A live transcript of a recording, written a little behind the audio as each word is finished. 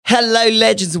Hello,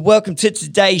 legends, and welcome to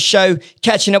today's show.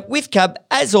 Catching Up with Cub,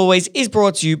 as always, is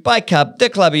brought to you by Cub, the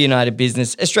Club of United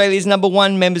Business, Australia's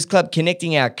 #1 members club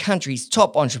connecting our country's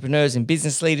top entrepreneurs and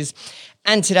business leaders.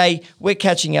 And today, we're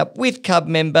catching up with Cub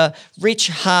member Rich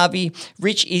Harvey.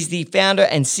 Rich is the founder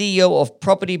and CEO of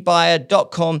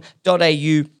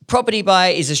PropertyBuyer.com.au. Property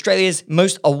Buyer is Australia's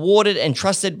most awarded and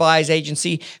trusted buyers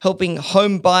agency, helping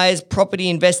home buyers, property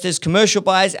investors, commercial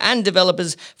buyers, and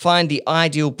developers find the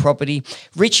ideal property.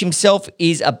 Rich himself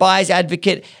is a buyer's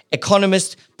advocate,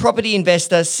 economist, property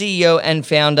investor, CEO, and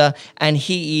founder, and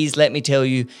he is, let me tell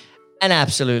you, an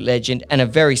absolute legend and a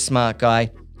very smart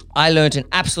guy. I learned an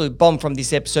absolute bomb from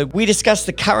this episode. We discussed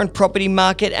the current property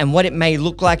market and what it may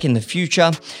look like in the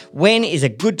future, when is a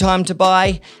good time to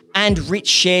buy, and Rich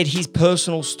shared his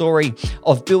personal story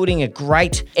of building a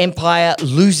great empire,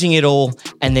 losing it all,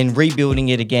 and then rebuilding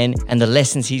it again, and the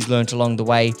lessons he's learned along the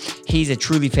way. He's a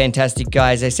truly fantastic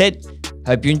guy, as I said.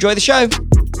 Hope you enjoy the show.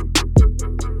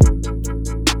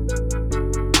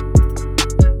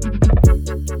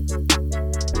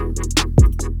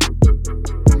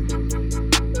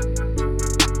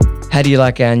 How do you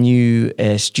like our new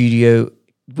studio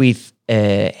with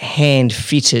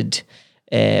hand-fitted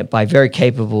by very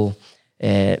capable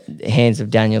hands of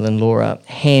Daniel and Laura,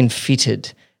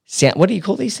 hand-fitted sound? What do you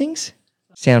call these things?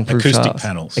 Soundproof acoustic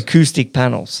panels. Acoustic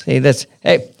panels. Hey,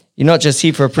 you're not just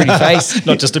here for a pretty face.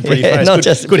 Not just a pretty face. Not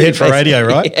just good head for radio,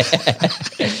 right?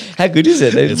 Yeah. How good is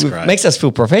it? It's great. Makes us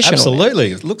feel professional.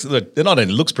 Absolutely. It not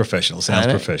only looks professional, sounds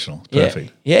professional.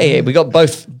 Perfect. Yeah. We got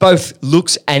both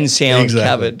looks and sound Exactly.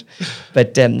 covered.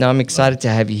 But no, I'm excited to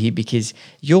have you here because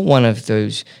you're one of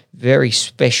those very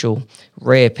special,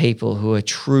 rare people who are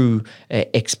true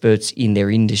experts in their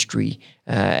industry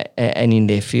and in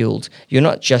their field. You're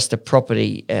not just a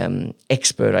property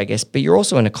expert, I guess, but you're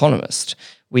also an economist,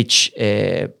 which,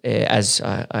 as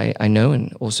I know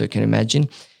and also can imagine,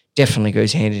 definitely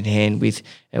goes hand in hand with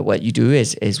what you do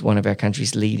as one of our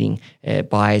country's leading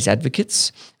buyers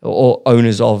advocates or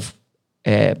owners of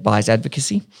buyers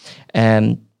advocacy.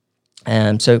 So,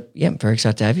 yeah, I'm very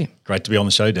excited to have you. Great to be on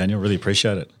the show, Daniel. Really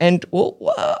appreciate it. And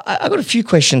I got a few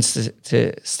questions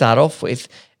to start off with,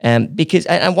 because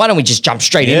and why don't we just jump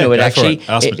straight into it? Actually,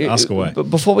 ask away. But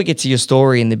before we get to your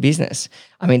story in the business,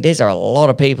 I mean, there's a lot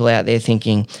of people out there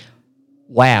thinking,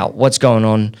 "Wow, what's going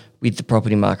on with the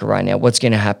property market right now? What's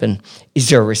going to happen? Is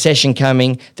there a recession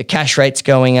coming? The cash rate's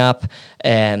going up."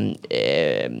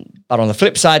 But on the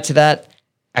flip side to that,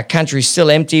 our country's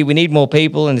still empty. We need more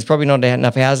people, and there's probably not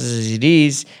enough houses as it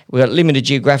is. We've got limited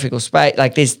geographical space.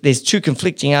 Like there's two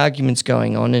conflicting arguments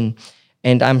going on,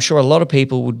 and I'm sure a lot of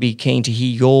people would be keen to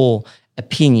hear your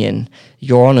opinion,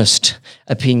 your honest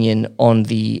opinion on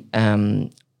the on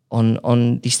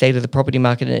the state of the property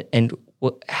market and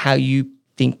how you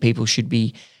think people should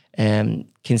be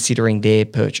considering their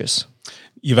purchase.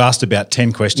 You've asked about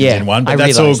 10 questions in one, but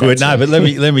that's all good. No, but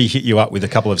let me hit you up with a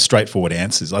couple of straightforward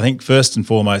answers. I think first and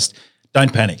foremost,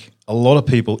 don't panic. A lot of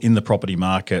people in the property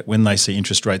market, when they see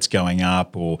interest rates going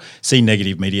up or see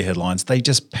negative media headlines, they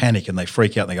just panic and they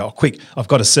freak out and they go, "Oh, quick, I've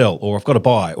got to sell, or I've got to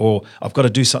buy, or I've got to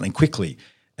do something quickly."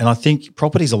 And I think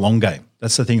property's a long game.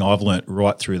 That's the thing I've learnt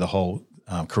right through the whole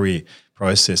career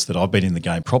process that I've been in the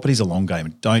game. Property's a long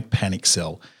game. Don't panic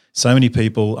sell. So many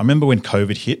people, I remember when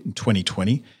COVID hit in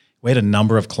 2020, we had a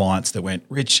number of clients that went,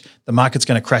 "Rich, the market's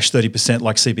going to crash 30%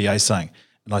 like CBA is saying."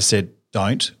 And I said,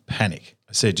 don't panic.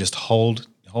 I said, just hold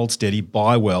steady,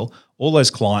 buy well. All those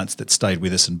clients that stayed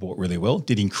with us and bought really well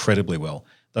did incredibly well.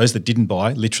 Those that didn't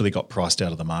buy literally got priced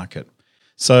out of the market.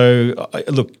 So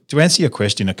look, to answer your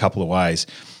question a couple of ways,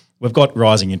 we've got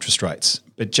rising interest rates,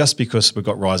 but just because we've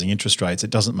got rising interest rates, it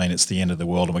doesn't mean it's the end of the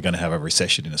world and we're going to have a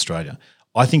recession in Australia.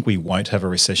 I think we won't have a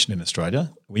recession in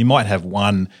Australia. We might have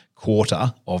one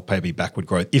quarter of maybe backward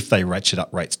growth if they ratchet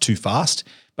up rates too fast,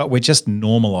 but we're just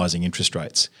normalising interest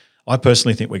rates. I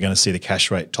personally think we're going to see the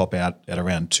cash rate top out at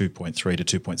around 2.3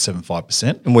 to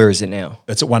 2.75%. And where is it now?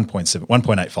 It's at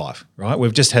 1.85, right?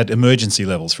 We've just had emergency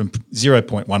levels from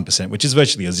 0.1%, which is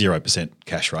virtually a 0%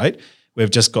 cash rate. We've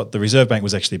just got the Reserve Bank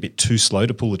was actually a bit too slow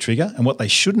to pull the trigger. And what they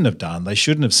shouldn't have done, they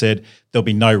shouldn't have said there'll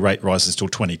be no rate rises till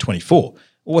 2024.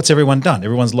 Well, what's everyone done?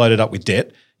 Everyone's loaded up with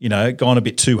debt, gone a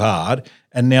bit too hard,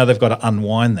 and now they've got to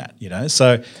unwind that,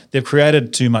 So they've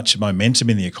created too much momentum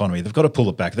in the economy. They've got to pull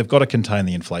it back. They've got to contain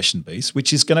the inflation beast,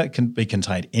 which is going to be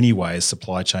contained anyway as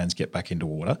supply chains get back into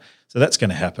order. So that's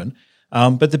going to happen.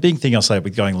 But the big thing I'll say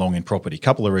with going long in property, a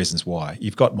couple of reasons why.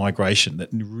 You've got migration that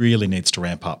really needs to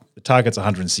ramp up. The target's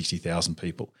 160,000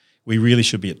 people. We really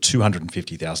should be at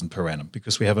 250,000 per annum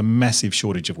because we have a massive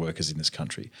shortage of workers in this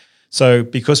country. So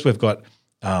because we've got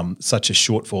such a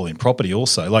shortfall in property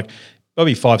also, like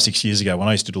probably 5-6 years ago when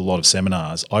I used to do a lot of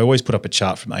seminars, I always put up a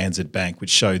chart from ANZ Bank which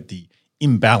showed the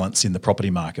imbalance in the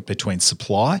property market between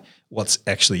supply, what's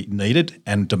actually needed,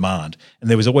 and demand. And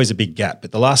there was always a big gap.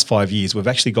 But the last 5 years, we've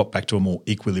actually got back to a more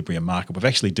equilibrium market. We've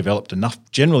actually developed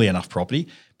generally enough property,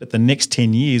 but the next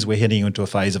 10 years, we're heading into a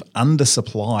phase of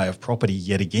undersupply of property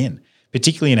yet again,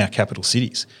 particularly in our capital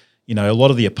cities. A lot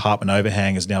of the apartment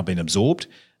overhang has now been absorbed.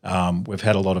 We've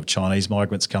had a lot of Chinese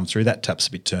migrants come through. That tap's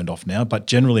a bit turned off now, but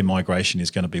generally migration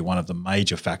is going to be one of the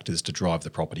major factors to drive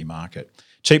the property market.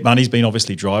 Cheap money's been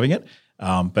obviously driving it,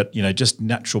 but just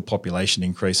natural population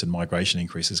increase and migration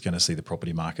increase is going to see the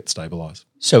property market stabilise.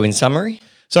 So in summary,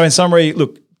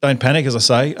 look, don't panic, as I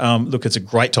say. Look, it's a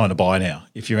great time to buy now.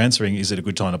 If you're answering, is it a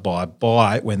good time to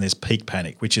buy when there's peak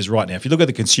panic, which is right now. If you look at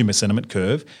the consumer sentiment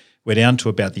curve, we're down to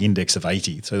about the index of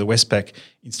 80. So the Westpac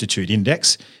Institute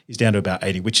index is down to about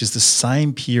 80, which is the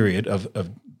same period of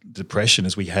depression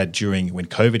as we had when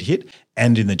COVID hit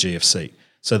and in the GFC.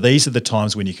 So these are the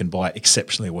times when you can buy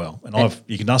exceptionally well. And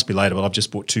you can ask me later, but I've just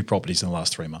bought 2 properties in the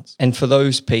last 3 months. And for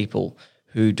those people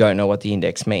who don't know what the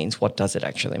index means, what does it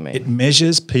actually mean? It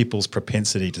measures people's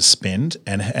propensity to spend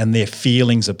and their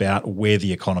feelings about where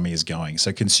the economy is going.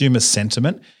 So consumer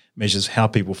sentiment measures how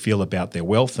people feel about their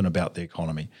wealth and about the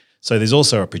economy. So there's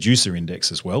also a producer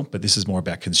index as well, but this is more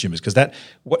about consumers because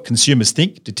what consumers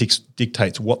think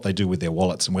dictates what they do with their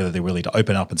wallets and whether they're willing to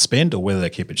open up and spend or whether they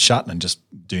keep it shut and just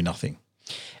do nothing.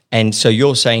 And so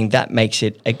you're saying that makes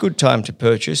it a good time to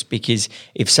purchase because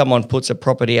if someone puts a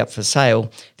property up for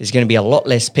sale, there's going to be a lot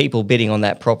less people bidding on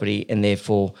that property and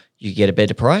therefore you get a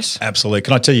better price? Absolutely.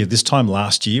 Can I tell you, this time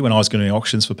last year when I was doing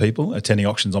auctions for people, attending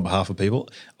auctions on behalf of people,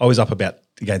 I was up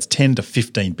against 10 to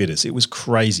 15 bidders. It was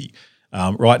crazy.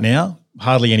 Right now,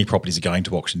 hardly any properties are going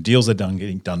to auction. Deals are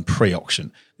getting done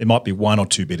pre-auction. There might be 1 or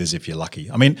 2 bidders if you're lucky.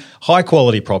 I mean,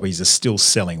 high-quality properties are still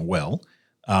selling well,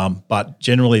 but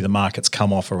generally the market's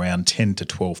come off around 10 to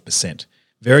 12%.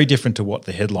 Very different to what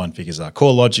the headline figures are.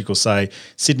 CoreLogic will say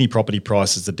Sydney property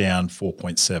prices are down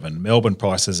 4.7, Melbourne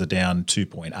prices are down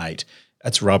 2.8.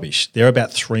 That's rubbish. They're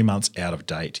about 3 months out of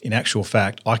date. In actual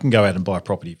fact, I can go out and buy a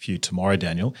property for you tomorrow,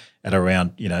 Daniel, at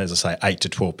around, as I say, 8 to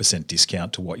 12%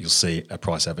 discount to what you'll see a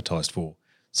price advertised for.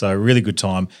 So a really good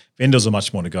time. Vendors are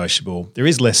much more negotiable. There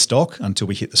is less stock until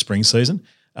we hit the spring season.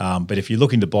 But if you're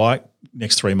looking to buy,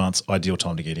 next 3 months, ideal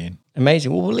time to get in.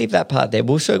 Amazing. Well, we'll leave that part there.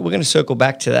 We're going to circle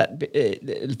back to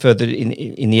that further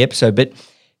in the episode. But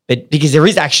because there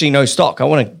is actually no stock, I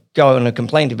want to go on a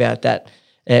complaint about that.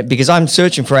 Because I'm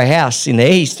searching for a house in the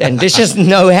east and there's just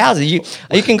no houses. You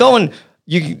can go and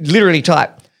you can literally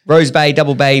type Rose Bay,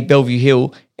 Double Bay, Bellevue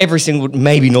Hill,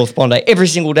 maybe North Bondi, every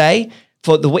single day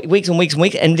for the weeks and weeks and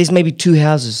weeks, and there's maybe 2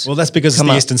 houses. Well, that's because it's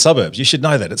the eastern suburbs. You should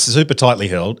know that. It's super tightly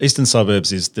held. Eastern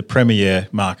suburbs is the premier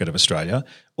market of Australia,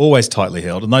 always tightly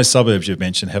held. And those suburbs you've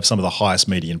mentioned have some of the highest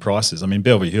median prices. I mean,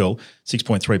 Bellevue Hill,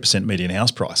 6.3% median house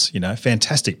price,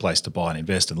 fantastic place to buy and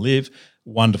invest and live,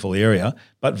 wonderful area,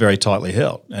 but very tightly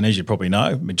held. And as you probably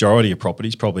know, majority of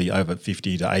properties, probably over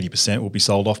 50 to 80% will be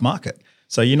sold off market.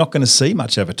 So you're not going to see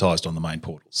much advertised on the main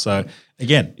portal. So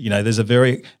again, there's a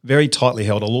very, very tightly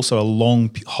held, also a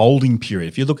long holding period.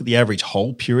 If you look at the average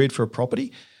hold period for a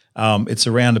property, it's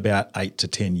around about 8 to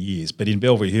 10 years. But in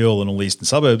Bellevue Hill and all the eastern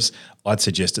suburbs, I'd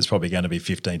suggest it's probably going to be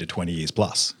 15 to 20 years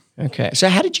plus. Okay. So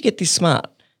how did you get this smart?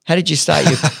 How did you start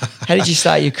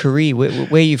your career? Where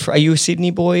are you from? Are you a Sydney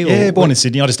boy? Yeah, born in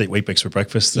Sydney. I just eat Weet-Bix for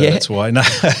breakfast. So that's why. No.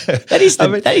 That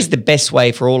is the best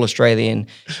way for all Australian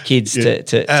kids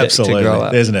to grow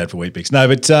up. There's an ad for Weet-Bix. No,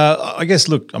 but I guess,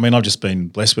 look, I mean, I've just been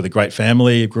blessed with a great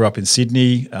family. Grew up in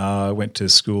Sydney. Went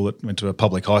to a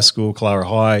public high school, Clara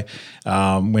High.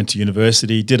 Went to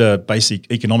university. Did a basic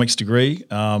economics degree.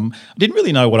 I didn't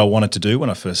really know what I wanted to do when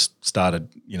I first started,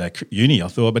 uni. I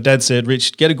thought, but Dad said,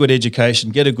 Rich, get a good education,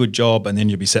 get a good job, and then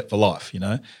you'll be set for life,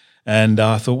 And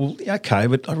I thought, well, yeah, okay,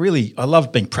 but I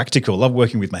love being practical, love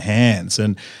working with my hands.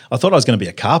 And I thought I was going to be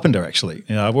a carpenter, actually.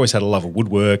 I've always had a love of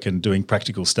woodwork and doing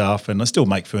practical stuff, and I still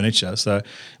make furniture. So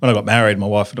when I got married, my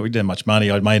wife, we didn't have much money.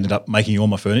 I ended up making all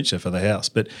my furniture for the house.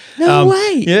 But no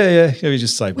way. Yeah, we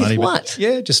just saved money. With what?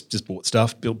 Yeah, just bought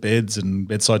stuff, built beds and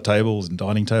bedside tables and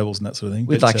dining tables and that sort of thing.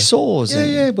 With saws?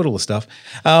 Yeah, bought all the stuff.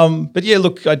 But yeah,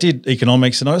 look, I did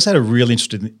economics, and I also had a real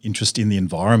interest in the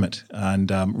environment.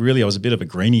 And really, I was a bit of a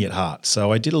greenie at heart.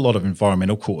 So I did a lot of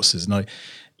environmental courses, and I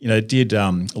did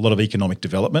a lot of economic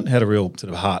development, had a real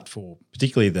sort of heart for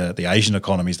particularly the Asian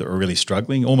economies that were really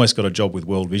struggling, almost got a job with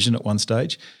World Vision at one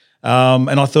stage.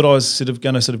 And I thought I was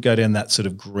going to go down that sort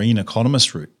of green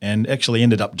economist route, and actually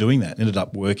ended up doing that. Ended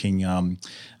up working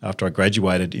after I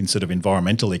graduated in sort of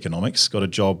environmental economics, got a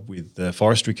job with the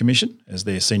Forestry Commission as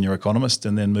their senior economist,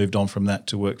 and then moved on from that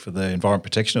to work for the Environment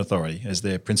Protection Authority as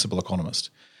their principal economist.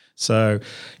 So,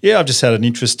 yeah, I've just had an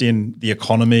interest in the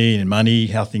economy and money,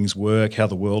 how things work, how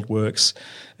the world works,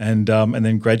 and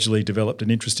then gradually developed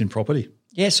an interest in property.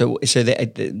 Yeah, so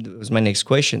that was my next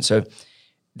question. So,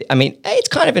 I mean, it's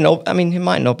kind of it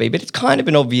might not be, but it's kind of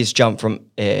an obvious jump from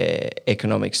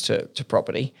economics to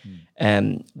property.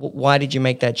 Why did you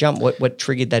make that jump? What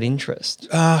triggered that interest?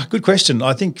 Good question.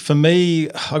 I think for me,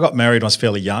 I got married when I was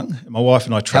fairly young. My wife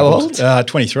and I travelled. How old?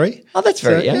 23. Oh, that's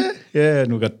very young. Yeah,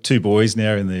 and we've got 2 boys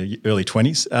now in the early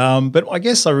 20s. But I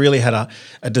guess I really had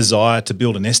a desire to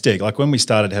build a nest egg. Like when we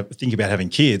started thinking about having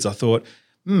kids, I thought,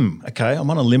 okay, I'm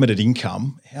on a limited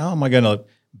income. How am I going to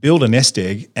build a nest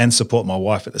egg and support my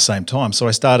wife at the same time? So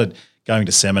I started going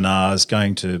to seminars,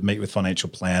 going to meet with financial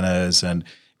planners, and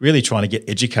really trying to get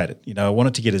educated. I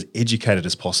wanted to get as educated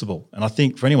as possible. And I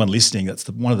think for anyone listening, that's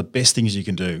one of the best things you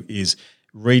can do is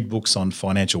read books on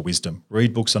financial wisdom,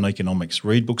 read books on economics,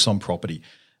 read books on property.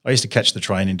 I used to catch the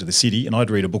train into the city and I'd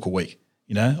read a book a week.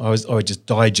 I would just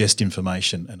digest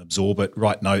information and absorb it,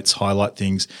 write notes, highlight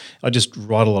things. I just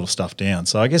write a lot of stuff down.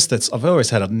 So I guess I've always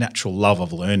had a natural love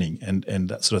of learning and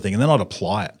that sort of thing. And then I'd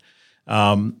apply it.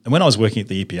 And when I was working at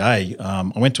the EPA,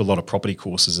 I went to a lot of property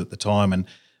courses at the time and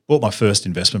bought my first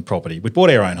investment property. We bought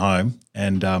our own home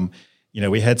and,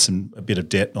 we had a bit of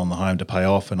debt on the home to pay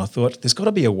off. And I thought there's got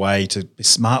to be a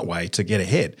smart way to get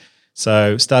ahead.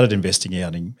 So started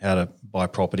investigating how to buy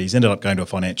properties, ended up going to a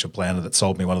financial planner that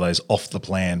sold me one of those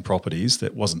off-the-plan properties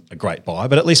that wasn't a great buy,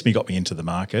 but at least got me into the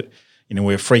market. We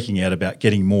were freaking out about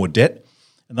getting more debt.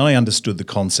 And then I understood the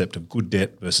concept of good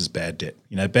debt versus bad debt.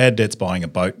 Bad debt's buying a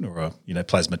boat or a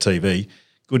plasma TV.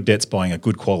 Good debt's buying a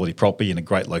good quality property in a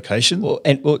great location.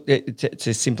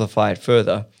 To simplify it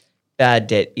further, bad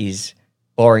debt is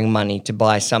borrowing money to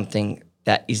buy something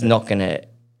that is not going to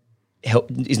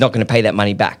pay that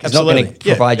money back. It's Absolutely. not going to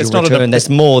provide you a return that's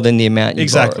more than the amount you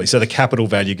Exactly. borrowed. So the capital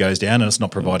value goes down and it's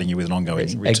not providing you with an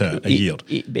ongoing return, a yield.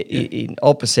 In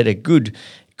opposite, a good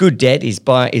debt is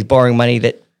borrowing money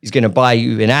that is going to buy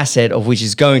you an asset of which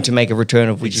is going to make a return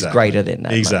of which is greater than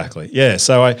that. Exactly. Money. Yeah.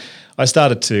 So I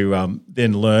started to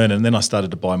then learn, and then I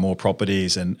started to buy more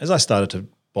properties. And as I started to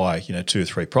buy 2 or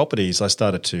 3 properties, I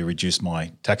started to reduce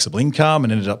my taxable income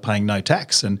and ended up paying no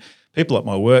tax. And people at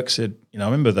my work said, I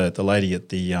remember the lady at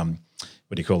the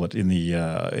in the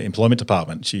employment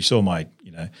department. She saw my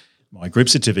my group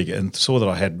certificate and saw that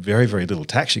I had very, very little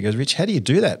tax. She goes, "Rich, how do you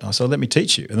do that?" And I said, "Let me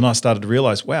teach you." And then I started to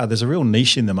realize, wow, there's a real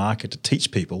niche in the market to teach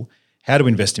people how to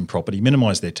invest in property,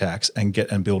 minimize their tax, and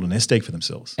build a nest egg for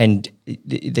themselves. And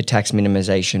the tax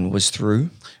minimization was through?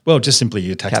 Well, just simply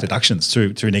your tax deductions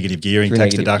through negative gearing,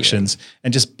 deductions,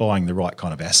 and just buying the right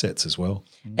kind of assets as well.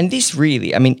 And this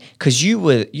really, because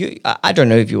I don't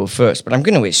know if you were first, but I'm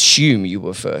going to assume you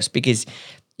were first because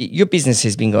your business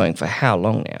has been going for how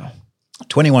long now?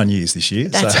 21 years this year.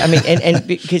 That's, and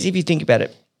because if you think about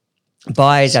it,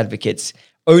 buyers advocates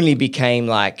only became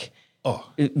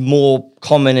more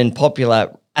common and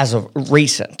popular as of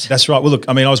recent. That's right. Well, look,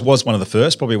 I was one of the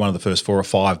first, probably one of the first 4 or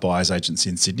 5 buyers agents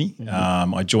in Sydney.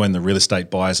 Mm-hmm. I joined the Real Estate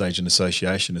Buyers Agent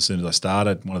Association as soon as I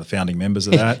started, one of the founding members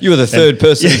of that. You were the third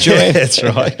person to join. Yeah, that's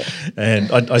right.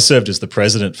 And I served as the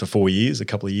president for 4 years, a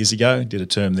couple of years ago, did a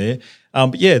term there.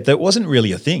 But yeah, that wasn't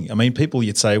really a thing. People,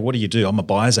 you'd say, "What do you do?" "I'm a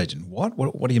buyer's agent." What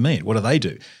do you mean? What do they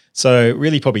do? So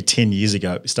really probably 10 years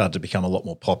ago, it started to become a lot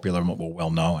more popular and a lot more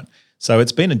well-known. So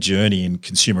it's been a journey in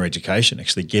consumer education,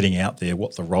 actually getting out there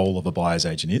what the role of a buyer's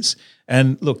agent is.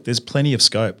 And look, there's plenty of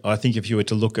scope. I think if you were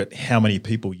to look at how many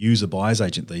people use a buyer's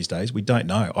agent these days, we don't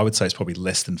know. I would say it's probably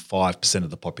less than 5%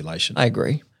 of the population. I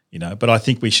agree. But I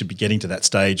think we should be getting to that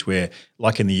stage where,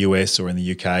 like in the US or in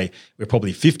the UK, where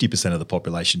probably 50% of the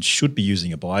population should be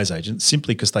using a buyer's agent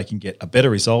simply because they can get a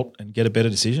better result and get a better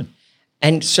decision.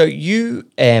 And so you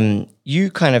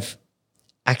kind of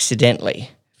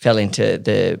accidentally fell into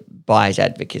the buyer's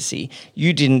advocacy.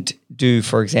 You didn't do,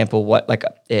 for example,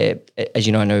 as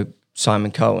you know, I know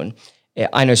Simon Cohen.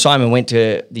 I know Simon went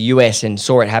to the US and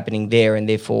saw it happening there and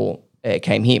therefore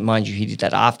came here. Mind you, he did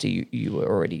that after you were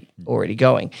already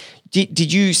going.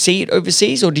 Did you see it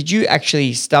overseas, or did you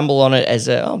actually stumble on it as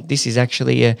this is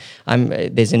actually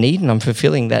there's a need and I'm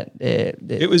fulfilling that?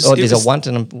 There's a want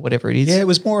and whatever it is. Yeah, it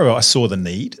was more of I saw the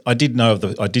need. I did know of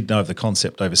the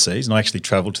concept overseas, and I actually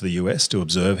travelled to the US to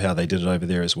observe how they did it over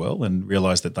there as well, and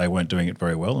realised that they weren't doing it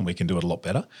very well, and we can do it a lot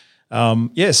better.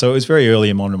 So it was very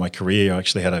early on in my career. I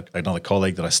actually had another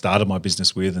colleague that I started my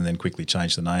business with and then quickly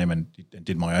changed the name and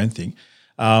did my own thing.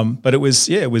 But it was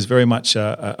very much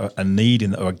a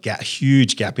need or a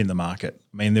huge gap in the market.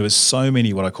 I mean, there was so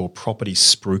many what I call property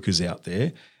spruikers out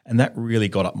there, and that really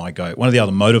got up my goat. One of the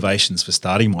other motivations for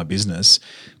starting my business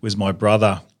was my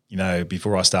brother,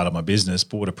 before I started my business,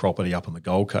 bought a property up on the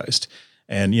Gold Coast.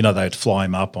 And, they'd fly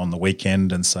him up on the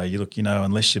weekend and say, look,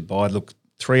 unless you buy,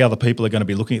 3 other people are going to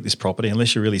be looking at this property.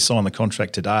 Unless you really sign the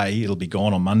contract today, it'll be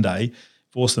gone on Monday.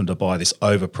 Force them to buy this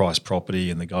overpriced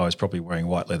property, and the guy was probably wearing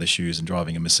white leather shoes and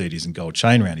driving a Mercedes and gold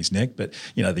chain around his neck, but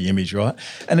the image, right?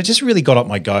 And it just really got up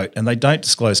my goat. And they don't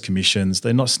disclose commissions.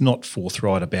 They're not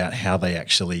forthright about how they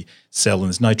actually sell, and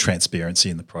there's no transparency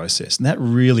in the process. And that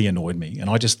really annoyed me. And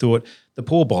I just thought, the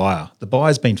poor buyer, the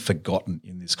buyer's been forgotten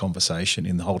in this conversation,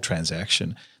 in the whole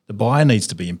transaction. The buyer needs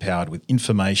to be empowered with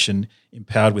information,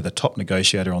 empowered with a top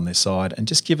negotiator on their side, and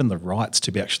just given the rights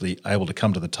to be actually able to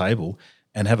come to the table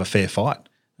and have a fair fight.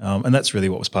 And that's really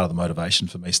what was part of the motivation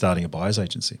for me starting a buyer's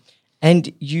agency.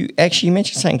 And you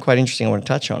mentioned something quite interesting I want to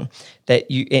touch on, that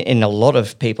and a lot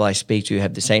of people I speak to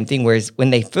have the same thing, whereas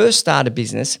when they first start a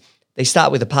business, they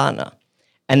start with a partner,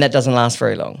 and that doesn't last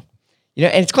very long.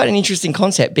 And it's quite an interesting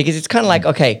concept, because it's kind of like,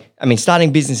 okay, I mean,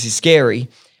 starting business is scary.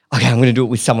 Okay, I'm going to do it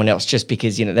with someone else just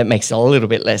because, that makes it a little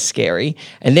bit less scary.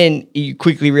 And then you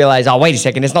quickly realize, oh, wait a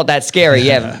second, it's not that scary.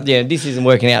 This isn't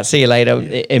working out. See you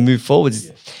later, and move forwards.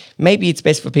 Yeah. Maybe it's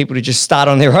best for people to just start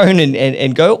on their own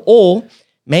and go, or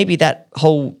maybe that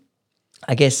whole,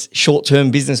 I guess,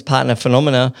 short-term business partner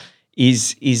phenomena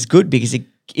is good, because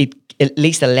it at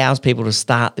least allows people to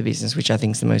start the business, which I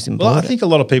think is the most important. Well, I think a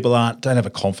lot of people don't have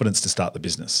a confidence to start the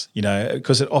business,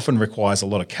 because it often requires a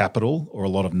lot of capital or a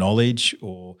lot of knowledge,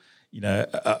 or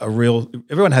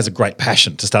everyone has a great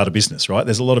passion to start a business, right?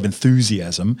 There's a lot of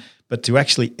enthusiasm, but to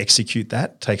actually execute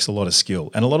that takes a lot of skill.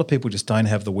 And a lot of people just don't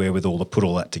have the wherewithal to put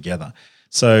all that together.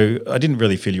 So I didn't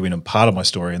really fill you in on part of my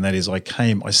story, and that is I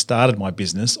started my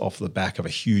business off the back of a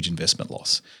huge investment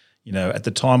loss. At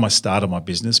the time I started my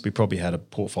business, we probably had a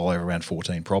portfolio of around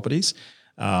 14 properties,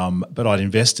 but I'd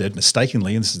invested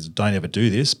mistakenly, and don't ever do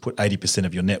this, put 80%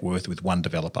 of your net worth with one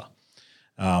developer.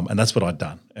 And that's what I'd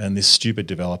done. And this stupid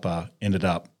developer ended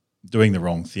up doing the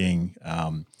wrong thing.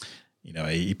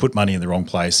 He put money in the wrong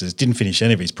places, didn't finish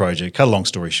any of his project. Cut a long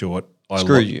story short,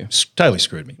 totally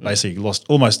screwed me. Basically, I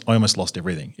almost lost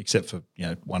everything except for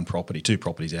one property, 2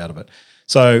 properties out of it.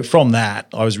 So from that,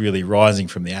 I was really rising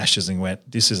from the ashes and went,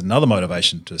 this is another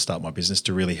motivation to start my business,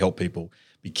 to really help people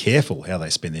be careful how they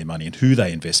spend their money and who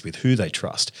they invest with, who they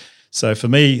trust. So for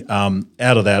me,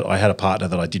 out of that, I had a partner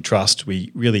that I did trust. We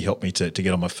really helped me to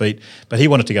get on my feet, but he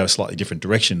wanted to go a slightly different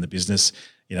direction in the business.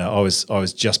 I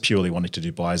was just purely wanting to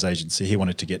do buyer's agency. He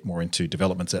wanted to get more into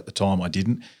developments at the time. I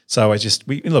didn't. So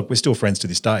we're still friends to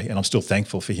this day, and I'm still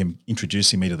thankful for him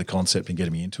introducing me to the concept and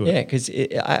getting me into it. Yeah, because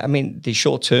the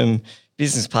short-term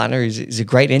business partner is a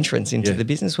great entrance into the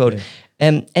business world.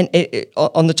 Yeah.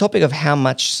 On the topic of how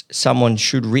much someone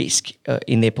should risk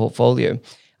in their portfolio,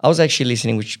 I was actually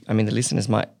listening, which the listeners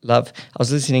might love. I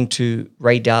was listening to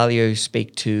Ray Dalio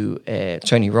speak to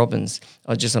Tony Robbins.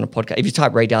 I was just on a podcast. If you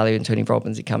type Ray Dalio and Tony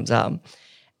Robbins, it comes up.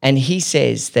 And he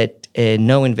says that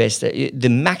no investor, the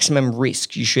maximum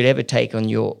risk you should ever take on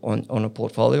a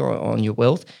portfolio or on your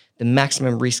wealth, the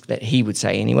maximum risk that he would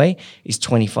say anyway is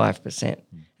 25%.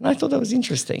 And I thought that was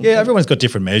interesting. Yeah, everyone's got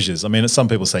different measures. I mean, some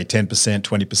people say 10%,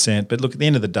 20%, but look, at the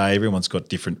end of the day, everyone's got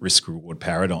different risk-reward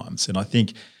paradigms. And I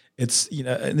think it's,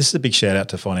 and this is a big shout out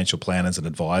to financial planners and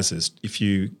advisors. If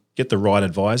you get the right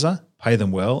advisor, pay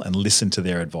them well and listen to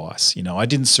their advice. I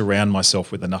didn't surround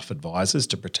myself with enough advisors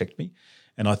to protect me.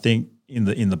 And I think in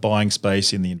the buying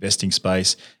space, in the investing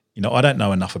space, I don't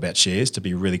know enough about shares to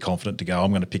be really confident to go, I'm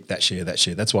going to pick that share.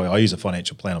 That's why I use a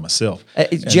financial planner myself.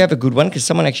 Do you have a good one? Because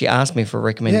someone actually asked me for a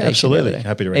recommendation. Yeah, absolutely.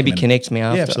 Happy to recommend. Maybe connect me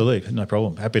after. Yeah, absolutely. No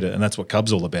problem. Happy to. And that's what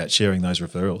Cub's all about, sharing those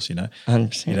referrals,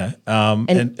 100%.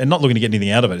 And not looking to get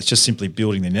anything out of it. It's just simply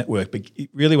building the network. But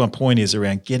really one point is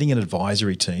around getting an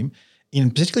advisory team,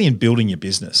 particularly in building your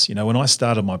business. When I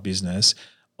started my business,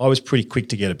 I was pretty quick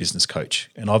to get a business coach,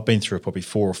 and I've been through probably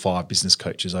 4 or 5 business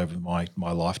coaches over my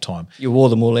lifetime. You wore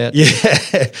them all out?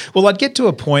 Yeah. Well, I'd get to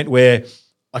a point where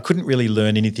I couldn't really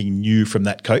learn anything new from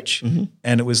that coach,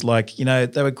 and it was like,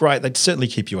 they were great. They'd certainly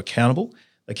keep you accountable.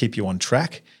 They keep you on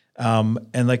track, and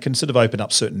they can sort of open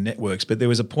up certain networks. But there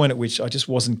was a point at which I just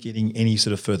wasn't getting any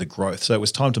sort of further growth. So it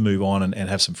was time to move on and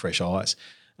have some fresh eyes.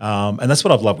 And that's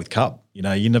what I've loved with Cub.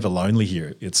 You're never lonely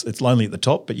here. It's lonely at the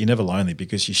top, but you're never lonely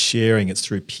because you're sharing. It's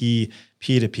through peer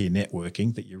peer-to-peer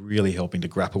networking that you're really helping to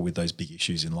grapple with those big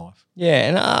issues in life. Yeah,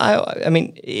 and I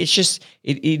mean, it's just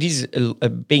it is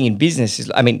being in business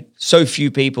is. I mean, so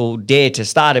few people dare to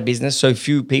start a business. So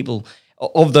few people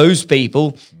of those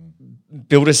people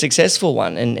build a successful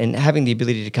one, and having the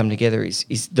ability to come together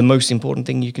is the most important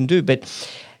thing you can do. But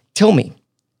tell me,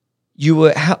 you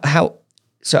were how?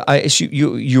 So I assume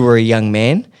you were a young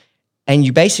man, and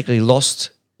you basically lost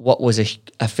what was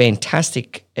a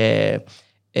fantastic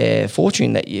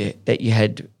fortune that you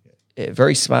had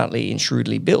very smartly and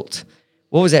shrewdly built.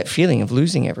 What was that feeling of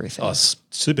losing everything? Oh, it's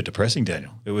super depressing,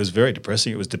 Daniel. It was very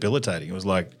depressing. It was debilitating. It was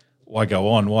like, why go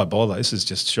on? Why bother? This is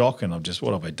just shock, and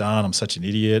what have I done? I'm such an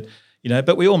idiot.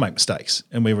 But we all make mistakes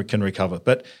and we can recover.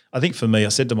 But I think for me, I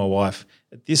said to my wife,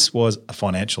 this was a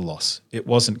financial loss. It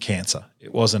wasn't cancer.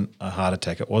 It wasn't a heart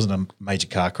attack. It wasn't a major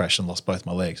car crash and lost both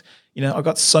my legs. I've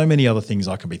got so many other things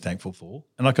I can be thankful for,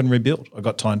 and I can rebuild. I've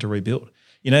got time to rebuild.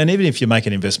 And even if you make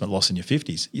an investment loss in your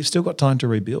 50s, you've still got time to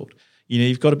rebuild.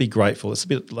 You've got to be grateful. It's a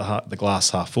bit the glass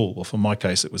half full. Well, for my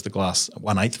case, it was the glass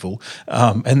 1/8 full,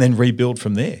 and then rebuild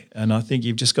from there. And I think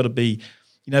you've just got to be,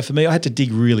 for me, I had to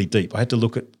dig really deep. I had to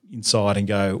look at inside and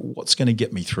go, what's going to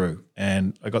get me through?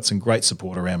 And I got some great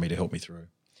support around me to help me through.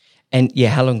 And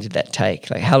how long did that take?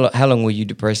 Like how long were you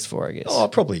depressed for, I guess? Oh,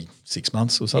 probably 6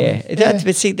 months or something. Yeah.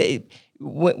 But see,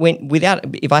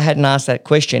 if I hadn't asked that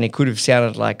question, it could have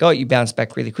sounded like, oh, you bounced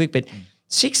back really quick. But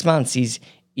 6 months is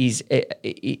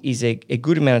a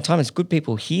good amount of time. It's good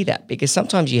people hear that, because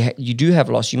sometimes you do have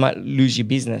loss. You might lose your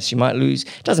business. You might lose.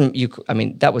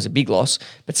 That was a big loss.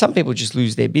 But some people just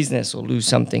lose their business or lose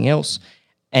something else,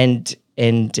 and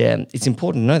it's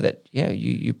important to know that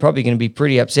you're probably going to be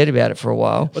pretty upset about it for a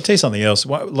while. I'll tell you something else. A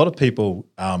lot of people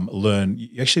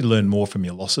you actually learn more from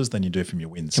your losses than you do from your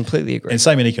wins. Completely agree. And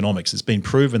same in economics. It's been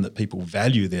proven that people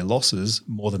value their losses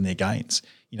more than their gains.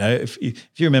 If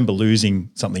you remember losing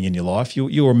something in your life,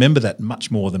 you'll remember that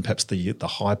much more than perhaps the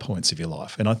high points of your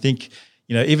life. And I think,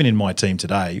 even in my team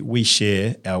today, we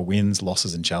share our wins,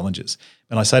 losses, and challenges.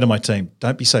 And I say to my team,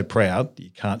 don't be so proud that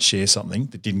you can't share something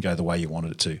that didn't go the way you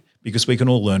wanted it to, because we can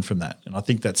all learn from that. And I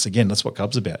think that's what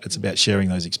Cub's about. It's about sharing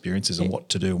those experiences and what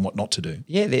to do and what not to do.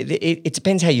 Yeah, it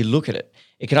depends how you look at it.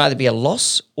 It can either be a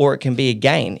loss or it can be a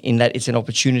gain, in that it's an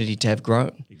opportunity to have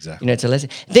grown. Exactly. It's a lesson.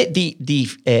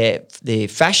 The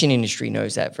fashion industry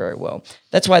knows that very well.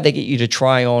 That's why they get you to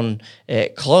try on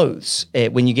clothes.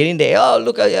 When you get in there, oh,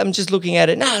 look, I'm just looking at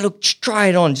it. No, look, try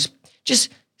it on. Just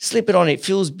slip it on. It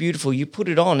feels beautiful. You put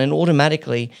it on and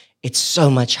automatically it's so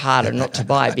much harder not to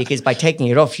buy, because by taking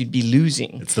it off, you'd be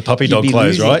losing. It's the puppy dog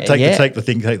clothes, right? Take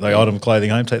the item of clothing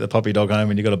home, take the puppy dog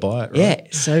home, and you've got to buy it, right? Yeah,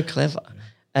 so clever.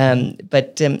 So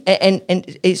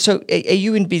are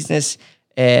you in business,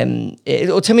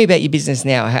 or tell me about your business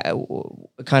now.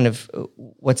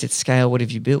 What's its scale? What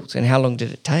have you built, and how long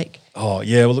did it take? Oh,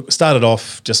 yeah. Well, look, it started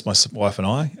off just my wife and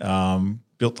I,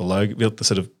 built the logo, built the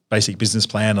sort of basic business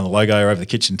plan and the logo over the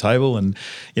kitchen table. And,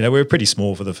 we were pretty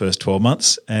small for the first 12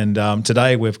 months. And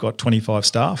today we've got 25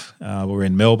 staff. We're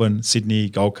in Melbourne, Sydney,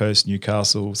 Gold Coast,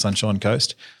 Newcastle, Sunshine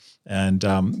Coast. And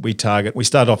we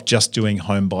started off just doing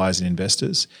home buyers and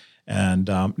investors. And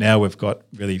now we've got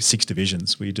really 6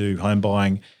 divisions. We do home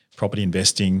buying, property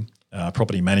investing,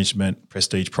 property management,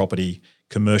 prestige property,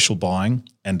 commercial buying,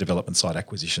 and development site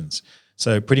acquisitions.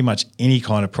 So pretty much any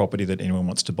kind of property that anyone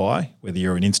wants to buy, whether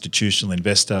you're an institutional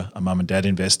investor, a mum and dad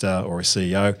investor, or a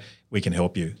CEO, we can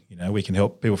help you. We can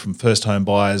help people from first home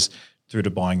buyers through to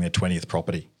buying their 20th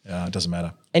property. It doesn't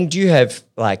matter. And do you have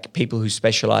people who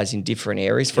specialise in different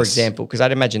areas, for example? Because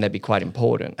I'd imagine that'd be quite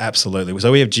important. Absolutely.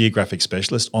 So we have geographic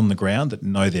specialists on the ground that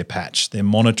know their patch. They're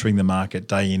monitoring the market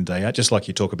day in, day out, just like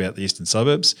you talk about the eastern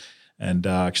suburbs. And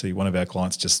actually one of our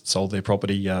clients just sold their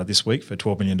property this week for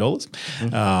 $12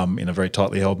 million in a very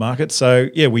tightly held market. So,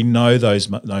 yeah, we know those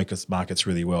markets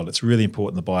really well. It's really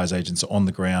important the buyer's agents are on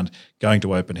the ground, going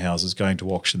to open houses, going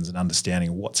to auctions, and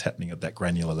understanding what's happening at that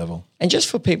granular level. And just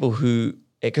for people who,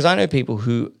 because I know people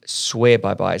who swear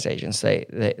by buyer's agents,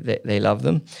 they love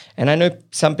them. And I know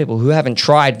some people who haven't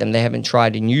tried them, they haven't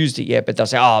tried and used it yet, but they'll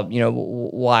say,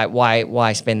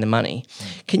 why spend the money?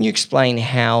 Can you explain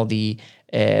how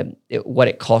what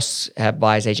it costs to have a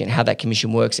buyer's agent, how that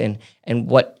commission works, and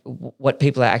what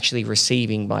people are actually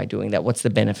receiving by doing that? What's the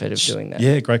benefit of doing that?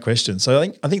 Yeah, great question. So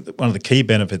I think that one of the key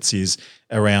benefits is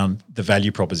around the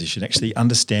value proposition, actually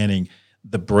understanding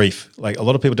the brief. Like a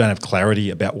lot of people don't have clarity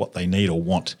about what they need or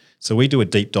want. So we do a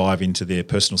deep dive into their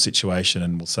personal situation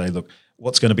and we'll say, look,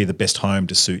 what's going to be the best home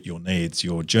to suit your needs,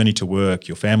 your journey to work,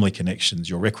 your family connections,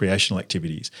 your recreational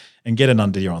activities, and get an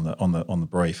idea on the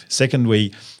brief. Second,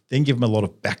 we then give them a lot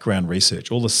of background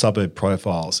research, all the suburb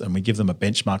profiles, and we give them a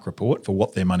benchmark report for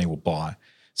what their money will buy.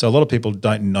 So a lot of people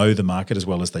don't know the market as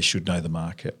well as they should know the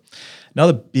market.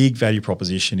 Another big value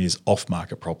proposition is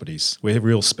off-market properties. We're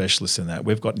real specialists in that.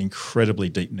 We've got an incredibly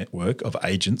deep network of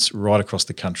agents right across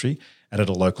the country and at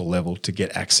a local level to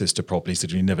get access to properties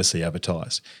that you never see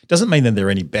advertised. It doesn't mean that they're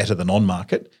any better than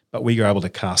on-market, but we are able to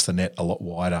cast the net a lot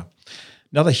wider.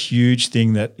 Another huge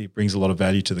thing that it brings a lot of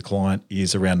value to the client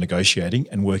is around negotiating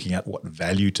and working out what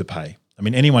value to pay. I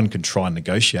mean, anyone can try and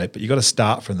negotiate, but you've got to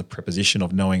start from the preposition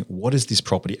of knowing what is this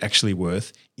property actually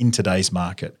worth in today's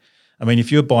market. I mean,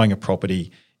 if you're buying a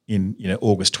property in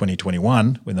August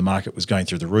 2021 when the market was going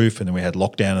through the roof and then we had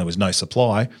lockdown and there was no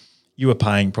supply, you were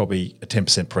paying probably a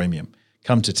 10% premium.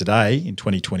 Come to today in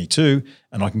 2022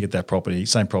 and I can get that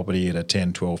same property at a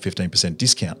 10, 12, 15%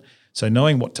 discount. So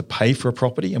knowing what to pay for a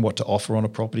property and what to offer on a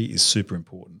property is super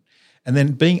important. And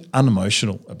then being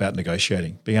unemotional about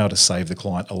negotiating, being able to save the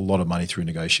client a lot of money through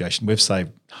negotiation. We've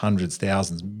saved hundreds,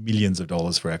 thousands, millions of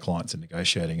dollars for our clients in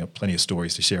negotiating. Plenty of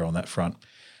stories to share on that front.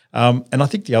 And I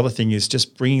think the other thing is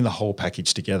just bringing the whole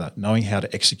package together, knowing how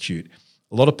to execute.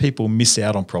 A lot of people miss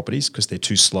out on properties because they're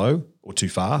too slow or too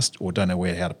fast or don't know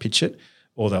how to pitch it,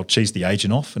 or they'll cheese the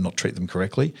agent off and not treat them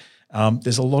correctly.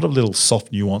 There's a lot of little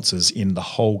soft nuances in the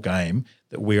whole game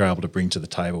that we're able to bring to the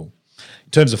table.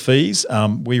 In terms of fees,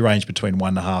 we range between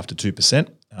 1.5% to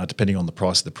 2%, depending on the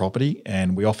price of the property,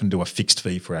 and we often do a fixed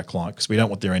fee for our client because we don't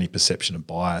want there any perception of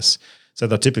bias. So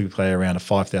they'll typically pay around a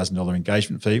 $5,000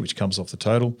 engagement fee, which comes off the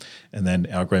total, and then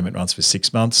our agreement runs for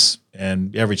 6 months.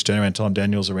 And the average turnaround time,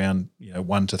 Daniel's around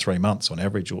 1 to 3 months on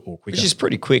average, or quicker. Which is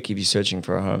pretty quick if you're searching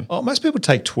for a home. Oh, most people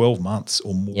take 12 months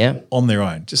or more on their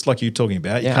own, just like you're talking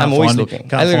about. Yeah, I'm always looking.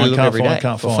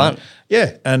 Can't find. Fun.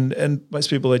 Yeah, and most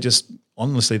people are just,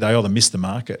 honestly, they either miss the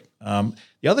market.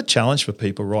 The other challenge for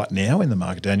people right now in the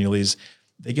market, Daniel, is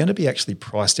they're going to be actually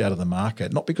priced out of the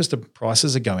market, not because the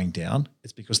prices are going down,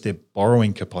 it's because their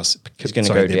borrowing capacity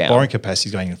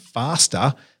is going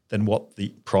faster than what the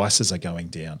prices are going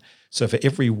down. So for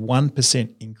every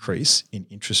 1% increase in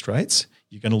interest rates,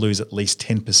 you're going to lose at least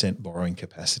 10% borrowing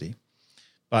capacity.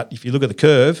 But if you look at the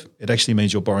curve, it actually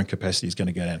means your borrowing capacity is going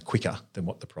to go down quicker than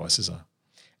what the prices are.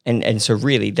 And so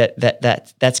really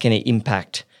that's going to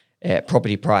impact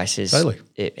property prices totally.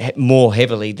 More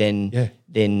heavily than.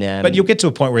 But you'll get to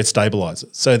a point where it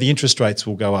stabilises. So the interest rates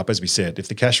will go up, as we said. If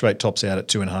the cash rate tops out at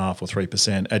 2.5% or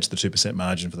 3%, adds the 2%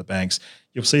 margin for the banks,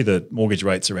 you'll see the mortgage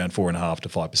rates around 4.5% to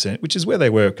 5%, which is where they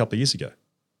were a couple of years ago.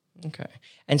 Okay.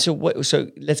 And so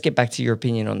let's get back to your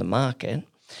opinion on the market.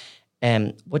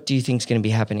 What do you think is going to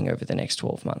be happening over the next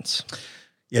 12 months?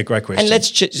 Yeah, great question. And let's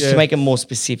to make it more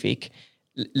specific,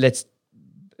 let's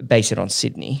base it on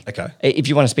Sydney. Okay. If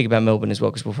you want to speak about Melbourne as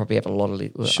well, because we'll probably have a lot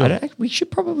of sure. We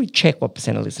should probably check what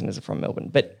percent of listeners are from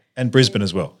Melbourne, and Brisbane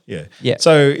as well. Yeah. Yeah.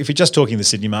 So if you're just talking the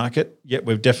Sydney market,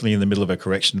 we're definitely in the middle of a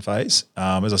correction phase.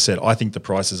 As I said, I think the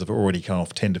prices have already come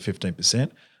off 10 to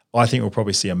 15%. I think we'll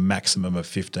probably see a maximum of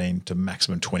 15 to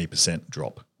maximum 20%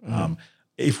 drop. Mm-hmm.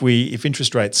 If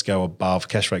interest rates go above,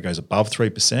 cash rate goes above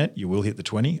 3%, you will hit the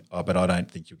 20, but I don't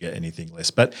think you'll get anything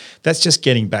less. But that's just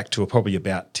getting back to probably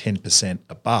about 10%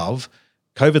 above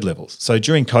COVID levels. So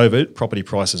during COVID, property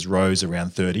prices rose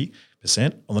around 30%.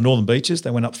 On the Northern Beaches, they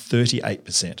went up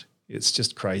 38%. It's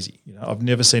just crazy. I've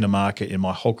never seen a market in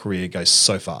my whole career go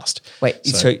so fast. Wait,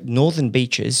 so Northern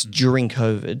Beaches during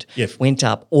COVID went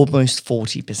up almost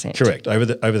 40%. Correct. Over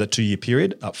the 2-year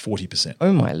period, up 40%.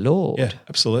 Oh my Lord. Yeah,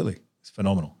 absolutely.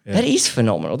 Phenomenal. Yeah. That is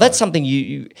phenomenal. That's something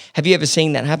you have you ever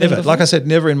seen that happen? Never. Before? Like I said,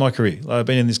 never in my career. I've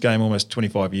been in this game almost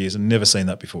 25 years and never seen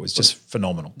that before. It's just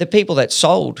phenomenal. The people that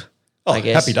sold, I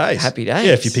guess. Happy days. Happy days.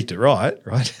 Yeah, if you picked it right.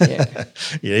 Yeah.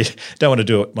 You don't want to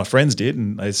do what my friends did,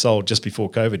 and they sold just before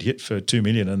COVID hit for $2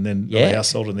 million, and then the house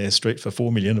sold in their street for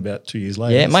 $4 million about 2 years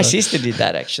later. Yeah, my sister did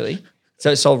that actually. So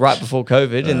it sold right before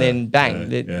COVID, and then bang,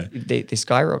 they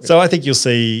skyrocketed. So I think you'll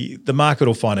see the market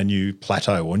will find a new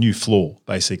plateau or new floor,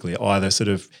 basically, either sort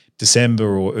of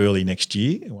December or early next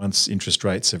year, once interest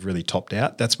rates have really topped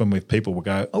out. That's when people will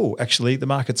go, oh, actually, the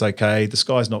market's okay, the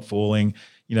sky's not falling,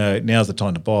 now's the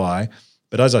time to buy.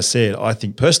 But as I said, I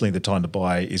think personally the time to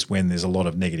buy is when there's a lot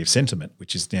of negative sentiment,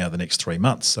 which is now the next 3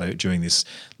 months, so during this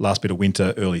last bit of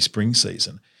winter, early spring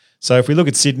season. So if we look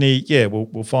at Sydney,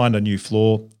 we'll find a new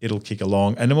floor, it'll kick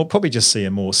along, and then we'll probably just see a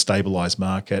more stabilised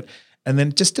market. And then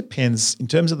it just depends in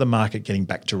terms of the market getting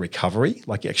back to recovery,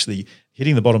 like actually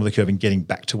hitting the bottom of the curve and getting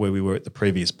back to where we were at the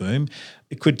previous boom.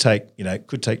 It could take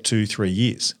 2-3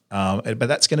 years. But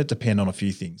that's going to depend on a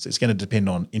few things. It's going to depend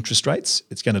on interest rates.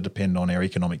 It's going to depend on our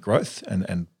economic growth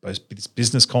and both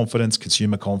business confidence,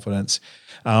 consumer confidence.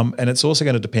 And it's also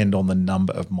going to depend on the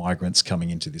number of migrants coming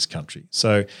into this country.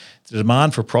 So the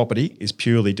demand for property is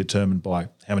purely determined by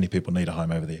how many people need a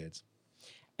home over their heads.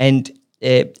 And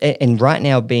right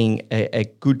now being a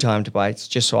good time to buy, it's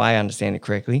just so I understand it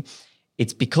correctly,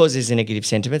 it's because there's a negative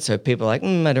sentiment. So people are like,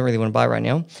 I don't really want to buy right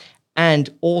now. And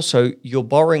also your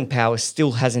borrowing power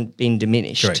still hasn't been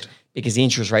diminished. Correct. Because the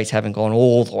interest rates haven't gone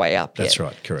all the way up That's yet.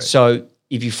 right, correct. So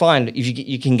if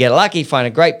you can get lucky, find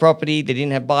a great property, they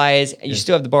didn't have buyers, and you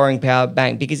still have the borrowing power,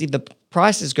 bang. Because if the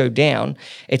prices go down,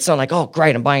 it's not like, oh,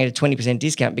 great, I'm buying it at a 20%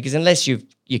 discount. Because unless you've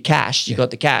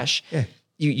got the cash,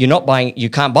 you're not buying, you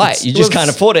can't buy it. You just can't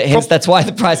afford it. Hence, that's why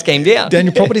the price came down.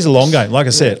 Daniel, property's a long game. Like I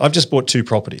said, I've just bought 2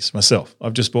 properties myself.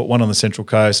 I've just bought one on the Central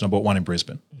Coast and I bought one in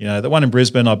Brisbane. The one in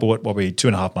Brisbane I bought probably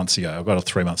 2.5 months ago. I got a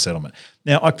 3-month settlement.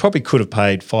 Now, I probably could have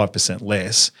paid 5%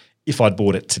 less if I'd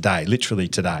bought it today, literally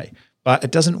today. But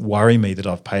it doesn't worry me that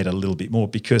I've paid a little bit more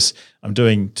because I'm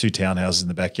doing 2 townhouses in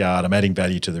the backyard. I'm adding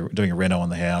value to doing a reno on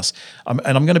the house. And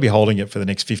I'm going to be holding it for the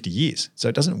next 50 years. So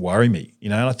it doesn't worry me.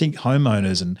 And I think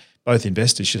homeowners and both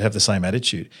investors should have the same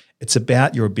attitude. It's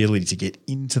about your ability to get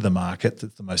into the market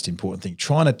that's the most important thing.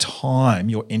 Trying to time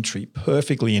your entry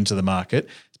perfectly into the market.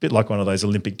 It's a bit like one of those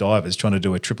Olympic divers trying to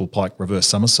do a triple pike reverse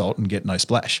somersault and get no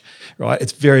splash, right?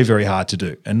 It's very, very hard to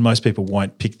do. And most people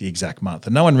won't pick the exact month.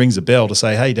 And no one rings a bell to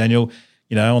say, hey, Daniel,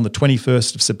 on the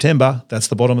 21st of September, that's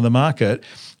the bottom of the market.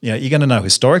 You're going to know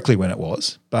historically when it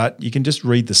was, but you can just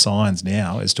read the signs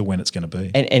now as to when it's going to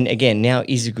be. And again, now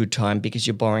is a good time because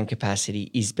your borrowing capacity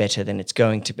is better than it's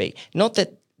going to be. Not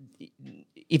that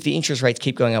if the interest rates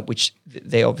keep going up, which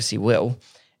they obviously will,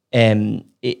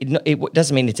 it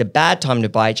doesn't mean it's a bad time to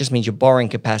buy. It just means your borrowing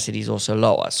capacity is also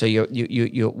lower. So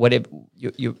the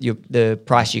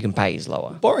price you can pay is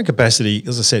lower. Borrowing capacity,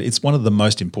 as I said, it's one of the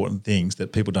most important things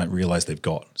that people don't realise they've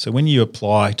got. So when you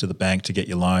apply to the bank to get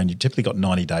your loan, you've typically got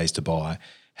 90 days to buy.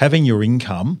 Having your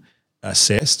income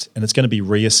assessed, and it's going to be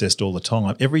reassessed all the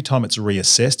time. Every time it's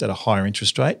reassessed at a higher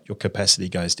interest rate, your capacity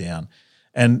goes down.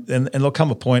 And there'll come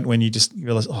a point when you just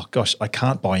realise, oh gosh, I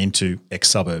can't buy into X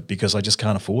suburb because I just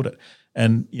can't afford it.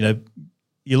 And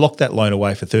you lock that loan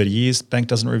away for 30 years, bank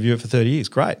doesn't review it for 30 years.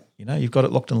 Great. You've got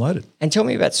it locked and loaded. And tell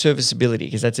me about serviceability,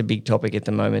 because that's a big topic at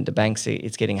the moment. The banks,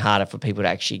 it's getting harder for people to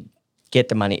actually get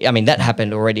the money. I mean, that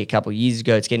happened already a couple of years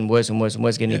ago. It's getting worse and worse and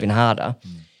worse, getting even harder.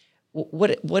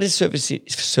 What does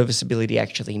serviceability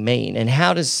actually mean? And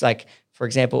how does, for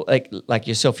example, like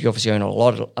yourself, you obviously own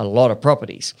a lot of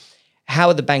properties. How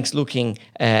are the banks looking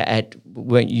at,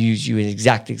 won't use you as an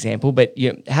exact example, but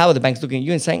how are the banks looking at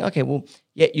you and saying, okay, well,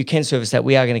 yeah, you can service that.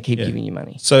 We are going to keep giving you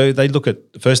money. So they look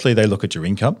at your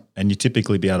income, and you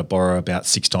typically be able to borrow about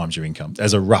 6 times your income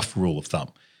as a rough rule of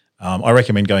thumb. I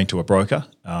recommend going to a broker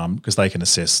because they can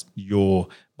assess your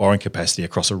borrowing capacity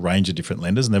across a range of different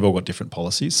lenders, and they've all got different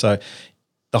policies. So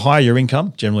the higher your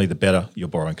income, generally the better your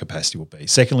borrowing capacity will be.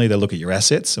 Secondly, they look at your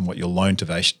assets and what your loan to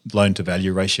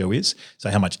value ratio is, so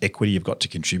how much equity you've got to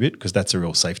contribute, because that's a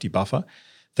real safety buffer.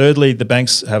 Thirdly, the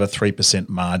banks have a 3%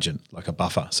 margin, like a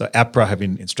buffer. So APRA have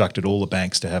instructed all the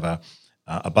banks to have a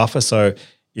buffer. So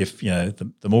if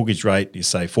the mortgage rate is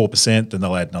say 4%, then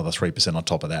they'll add another 3% on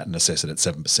top of that and assess it at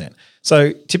 7%.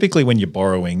 So typically when you're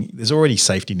borrowing, there's already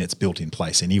safety nets built in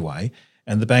place anyway.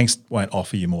 And the banks won't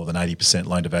offer you more than 80%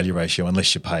 loan-to-value ratio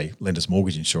unless you pay lender's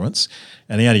mortgage insurance.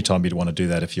 And the only time you'd want to do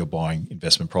that if you're buying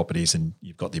investment properties and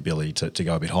you've got the ability to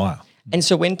go a bit higher. And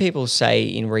so when people say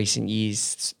in recent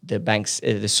years the banks,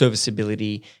 the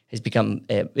serviceability has become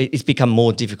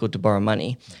more difficult to borrow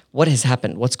money, what has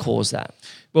happened? What's caused that?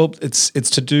 Well, it's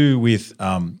to do with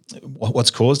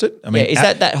what's caused it. I mean, is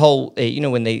that whole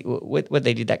when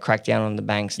they did that crackdown on the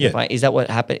banks? Is that what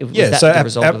happened? Was that so the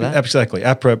result of that? Exactly.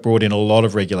 APRA brought in a lot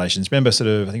of regulations. Remember, I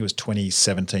think it was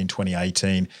 2017,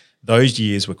 2018. Those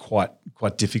years were quite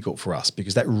difficult for us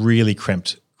because that really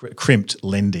crimped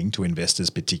lending to investors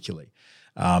particularly.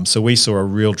 So we saw a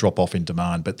real drop-off in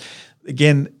demand. But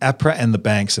again, APRA and the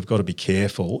banks have got to be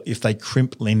careful. If they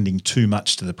crimp lending too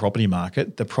much to the property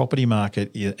market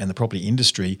and the property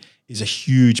industry is a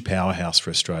huge powerhouse for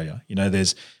Australia.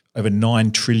 There's over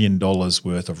 $9 trillion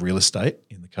worth of real estate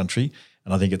in the country,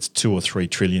 and I think it's 2 or 3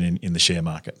 trillion in the share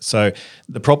market. So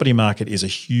the property market is a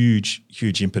huge,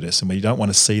 huge impetus, and we don't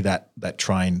want to see that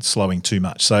train slowing too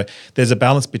much. So there's a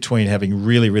balance between having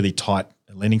really, really tight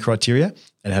lending criteria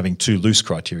and having 2 loose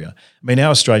criteria. I mean,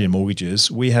 our Australian mortgages,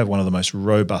 we have one of the most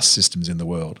robust systems in the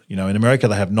world. You know, in America,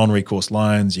 they have non-recourse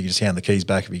loans. You can just hand the keys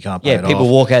back if you can't pay it off. Yeah, people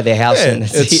walk out of their house and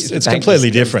it's completely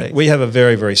different. We have a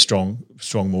very, very strong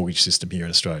mortgage system here in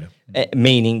Australia.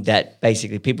 Meaning that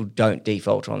basically people don't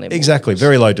default on their mortgages. Exactly.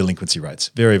 Very low delinquency rates.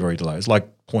 Very, very low. It's like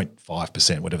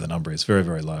 0.5%, whatever the number is. Very,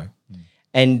 very low.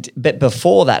 But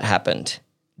before that happened,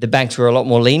 the banks were a lot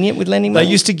more lenient with lending money?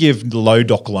 They used to give low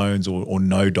doc loans or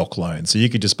no doc loans. So you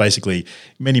could just basically,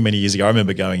 many, many years ago, I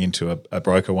remember going into a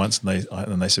broker once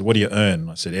and they said, what do you earn?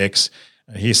 I said, X.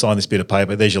 And here, sign this bit of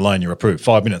paper. There's your loan. You're approved.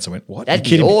 5 minutes. I went, what? That'd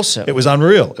be awesome. It was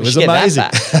unreal. It was amazing.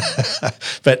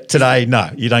 But today, no,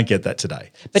 you don't get that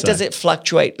today. But does it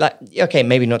fluctuate? Like, okay,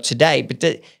 maybe not today, but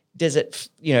does it,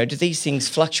 do these things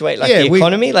fluctuate like the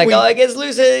economy? It gets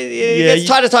looser, it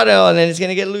gets tighter, and then it's going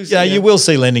to get looser. Yeah, you will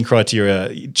see lending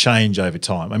criteria change over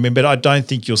time. I mean, but I don't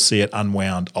think you'll see it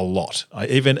unwound a lot.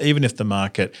 Even if the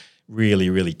market really,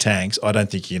 really tanks, I don't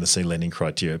think you're going to see lending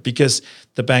criteria because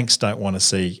the banks don't want to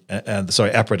see,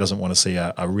 APRA doesn't want to see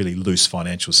a really loose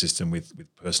financial system with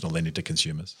personal lending to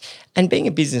consumers. And being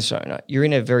a business owner, you're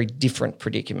in a very different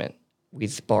predicament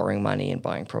with borrowing money and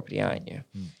buying property, aren't you?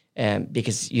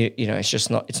 Because it's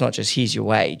not just here's your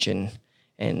wage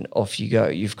and off you go.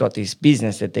 You've got this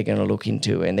business that they're going to look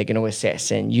into and they're going to assess.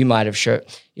 And you might have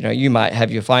you might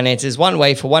have your finances one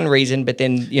way for one reason, but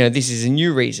then this is a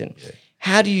new reason. Yeah.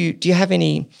 How do you have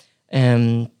any? I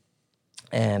don't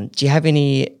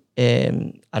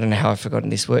know how I've forgotten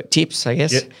this word. Tips, I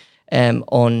guess. Yeah.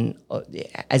 On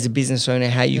as a business owner,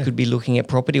 how you could be looking at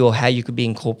property or how you could be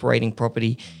incorporating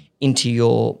property into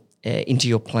your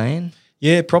plan.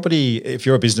 Yeah, property, if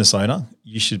you're a business owner,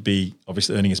 you should be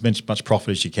obviously earning as much profit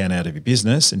as you can out of your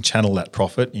business and channel that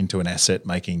profit into an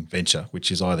asset-making venture,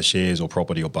 which is either shares or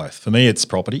property or both. For me, it's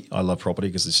property. I love property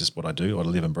because it's just what I do. I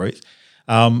live and breathe.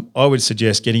 I would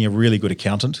suggest getting a really good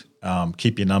accountant,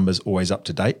 keep your numbers always up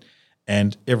to date,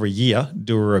 and every year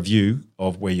do a review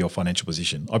of where your financial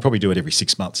position. I'd probably do it every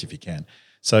 6 months if you can.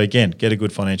 So again, get a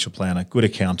good financial planner, good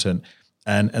accountant,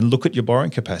 and look at your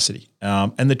borrowing capacity.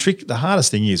 And the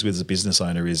hardest thing is with as a business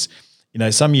owner is,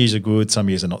 some years are good, some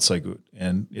years are not so good.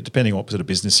 And depending on what sort of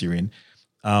business you're in,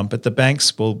 but the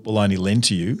banks will only lend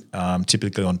to you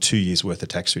typically on 2 years worth of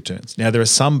tax returns. Now, there are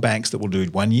some banks that will do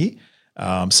 1 year.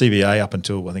 CBA up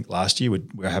until I think last year,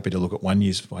 we're happy to look at 1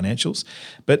 year's financials.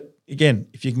 But again,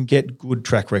 if you can get good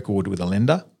track record with a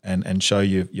lender and show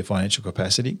your financial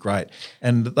capacity, great.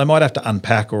 And they might have to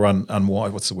unpack or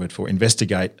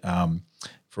investigate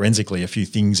forensically a few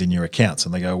things in your accounts,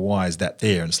 and they go, why is that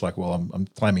there? And it's like, well, I'm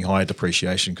claiming higher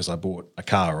depreciation because I bought a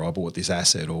car or I bought this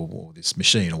asset or this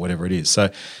machine or whatever it is. So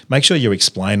make sure you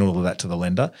explain all of that to the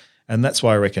lender. And that's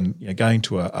why I reckon going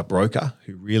to a broker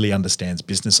who really understands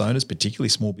business owners, particularly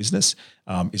small business,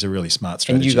 is a really smart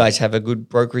strategy. And you guys have a good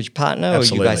brokerage partner,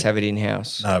 Absolutely. Or you guys have it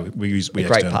in-house? No, we use a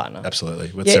great partner.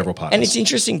 Absolutely, with several partners. And it's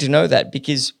interesting to know that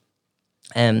because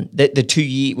the 2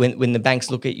 year when the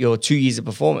banks look at your 2 years of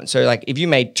performance. So like if you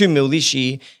made 2 mil this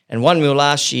year and 1 mil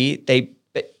last year, they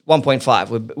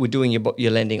 1.5. We're doing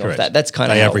your lending Correct. off that. That's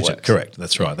kind of how average it works. It. Correct.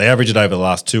 That's right. They average it over the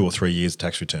last 2 or 3 years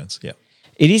tax returns. Yeah.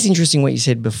 It is interesting what you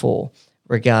said before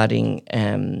regarding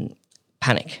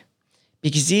panic,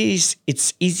 because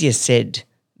it's easier said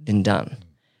than done.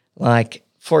 Like,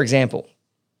 for example,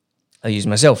 I'll use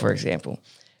myself for example.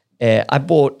 I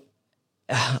bought,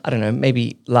 I don't know,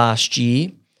 maybe last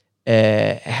year,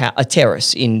 a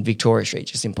terrace in Victoria Street,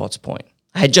 just in Potts Point.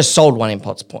 I had just sold one in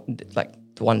Potts Point, like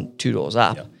the one 2 doors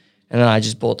up, and then I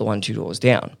just bought the one 2 doors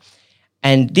down.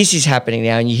 And this is happening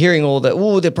now, and you're hearing all that,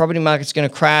 the property market's going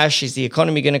to crash. Is the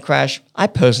economy going to crash? I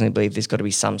personally believe there's got to be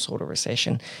some sort of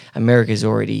recession. America's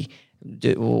already,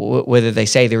 whether they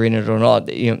say they're in it or not,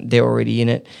 they're already in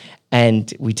it,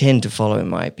 and we tend to follow, in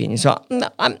my opinion. So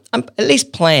I'm at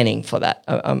least planning for that.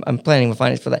 I'm planning my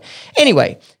finance for that.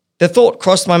 Anyway, the thought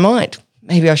crossed my mind,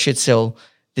 maybe I should sell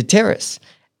the terrace.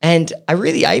 And I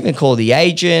even called the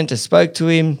agent, I spoke to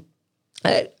him.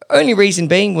 Only reason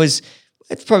being was,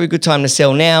 it's probably a good time to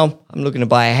sell now. I'm looking to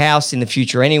buy a house in the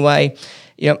future anyway.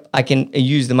 I can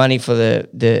use the money for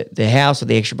the house or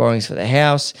the extra borrowings for the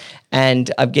house, and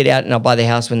I'll get out and I'll buy the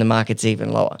house when the market's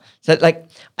even lower. So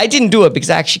I didn't do it because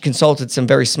I actually consulted some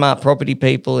very smart property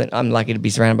people, and I'm lucky to be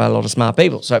surrounded by a lot of smart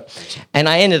people. So, and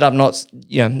I ended up not,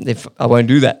 if I won't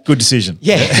do that. Good decision.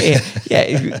 Yeah,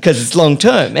 because it's long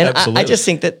term, and I just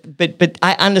think that. But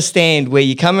I understand where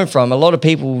you're coming from. A lot of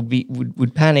people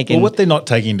would panic. Well, what they're not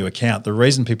taking into account, the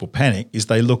reason people panic is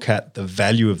they look at the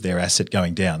value of their asset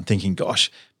going down, thinking, "Gosh,"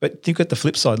 but think at the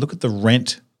flip side. Look at the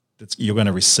rent that you're going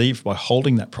to receive by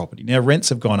holding that property. Now, rents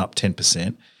have gone up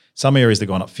 10%. Some areas they've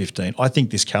gone up 15%. I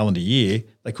think this calendar year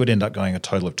they could end up going a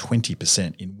total of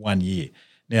 20% in 1 year.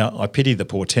 Now, I pity the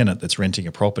poor tenant that's renting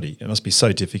a property. It must be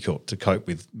so difficult to cope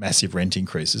with massive rent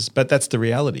increases, but that's the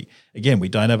reality. Again, we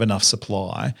don't have enough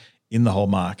supply in the whole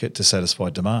market to satisfy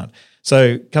demand.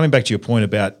 So coming back to your point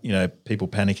about, people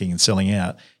panicking and selling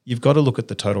out, you've got to look at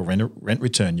the total rent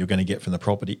return you're going to get from the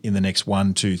property in the next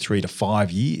 1, 2, 3 to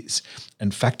 5 years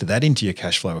and factor that into your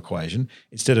cash flow equation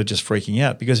instead of just freaking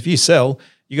out. Because if you sell,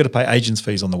 you've got to pay agents'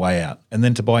 fees on the way out. And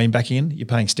then to buy him back in, you're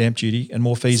paying stamp duty and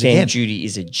more fees again. Stamp duty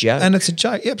is a joke. And it's a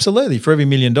joke. Yeah, absolutely. For every $1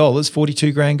 million,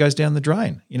 $42,000 goes down the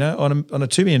drain. On a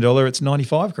 $2 million, it's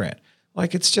 $95,000.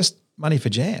 Like, it's just money for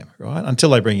jam, right? Until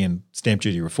they bring in stamp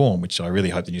duty reform, which I really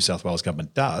hope the New South Wales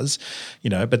government does,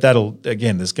 but that'll,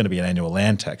 again, there's going to be an annual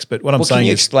land tax. But what I'm saying is— Can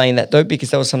you explain that though? Because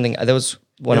that was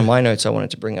one of my notes I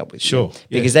wanted to bring up with you. Sure.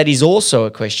 Because that is also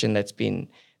a question that's been,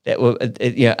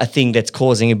 a thing that's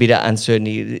causing a bit of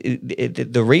uncertainty,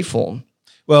 the reform.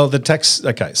 Well,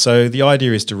 so the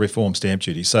idea is to reform stamp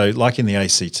duty. So like in the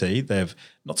ACT, they've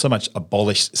not so much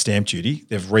abolished stamp duty,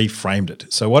 they've reframed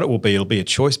it. So what it will be, it'll be a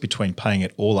choice between paying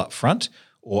it all up front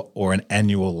or an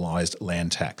annualised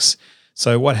land tax.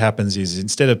 So what happens is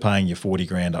instead of paying your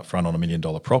 $40,000 up front on $1 million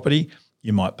property,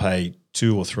 you might pay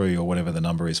 2 or 3 or whatever the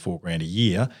number is, $4,000 a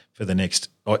year for the next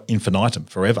infinitum,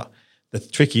 forever. The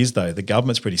trick is, though, the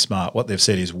government's pretty smart. What they've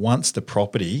said is once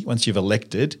you've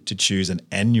elected to choose an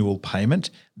annual payment,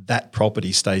 that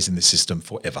property stays in the system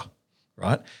forever,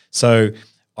 right? So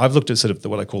I've looked at sort of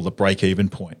what I call the break-even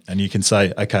point, and you can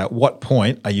say, okay, at what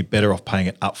point are you better off paying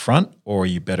it up front or are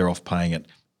you better off paying it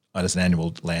as an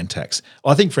annual land tax?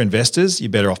 I think for investors, you're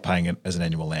better off paying it as an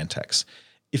annual land tax.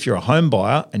 If you're a home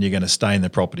buyer and you're going to stay in the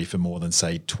property for more than,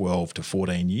 say, 12 to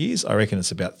 14 years, I reckon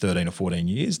it's about 13 or 14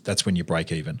 years, that's when you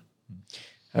break even.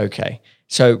 Okay.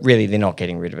 So really they're not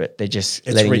getting rid of it. They're just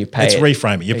letting you pay it. It's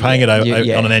reframing. You're paying it on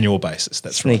an annual basis.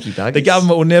 That's sneaky right. buggers. The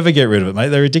government will never get rid of it, mate.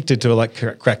 They're addicted to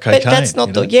crack cocaine. But that's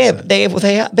not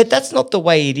they are. But that's not the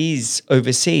way it is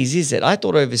overseas, is it? I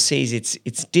thought overseas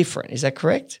it's different. Is that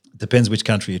correct? Depends which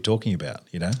country you're talking about,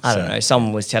 I don't know.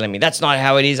 Someone was telling me that's not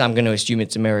how it is. I'm going to assume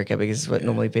it's America because it's what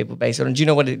normally people base it on. Do you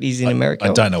know what it is in America?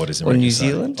 I don't know what it is in America. Or New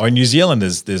Zealand? Or in New Zealand,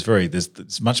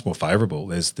 it's much more favourable.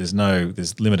 There's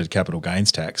limited capital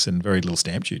gains tax and very little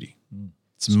stamp duty.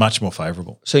 It's much more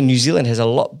favourable. So New Zealand has a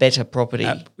lot better property.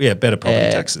 Better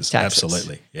property taxes.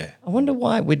 Absolutely. Yeah. I wonder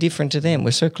why we're different to them. We're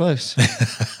so close.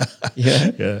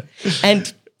 Yeah.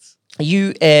 And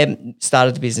you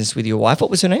started the business with your wife.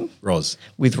 What was her name? Roz.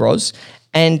 With Roz.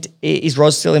 And is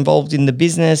Roz still involved in the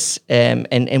business?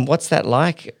 And what's that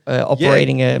like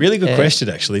operating a... Really good question,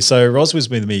 actually. So Roz was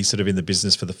with me sort of in the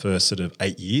business for the first sort of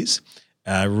 8 years.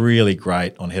 Really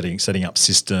great on setting up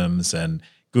systems and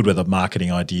good with the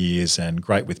marketing ideas and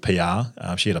great with PR.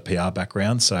 She had a PR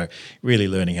background, so really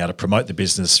learning how to promote the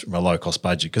business from a low-cost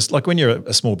budget. Because like when you're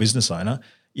a small business owner,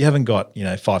 you haven't got,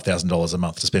 $5,000 a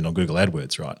month to spend on Google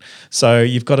AdWords, right? So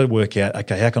you've got to work out,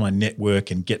 okay, how can I network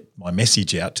and get my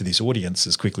message out to this audience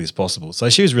as quickly as possible? So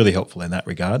she was really helpful in that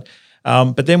regard.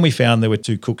 But then we found there were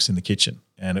 2 cooks in the kitchen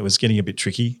and it was getting a bit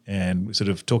tricky, and we're sort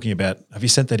of talking about, have you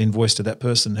sent that invoice to that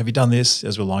person? Have you done this?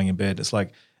 As we're lying in bed, it's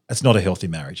like, that's not a healthy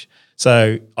marriage.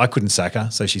 So I couldn't sack her,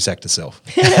 so she sacked herself.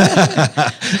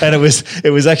 And it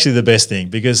was actually the best thing,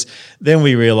 because then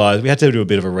we realised we had to do a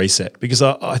bit of a reset, because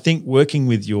I think working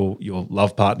with your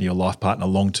love partner, your life partner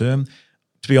long term,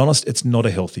 to be honest, it's not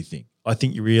a healthy thing. I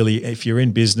think you really, if you're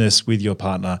in business with your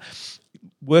partner,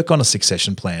 work on a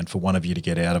succession plan for one of you to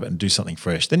get out of it and do something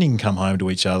fresh. Then you can come home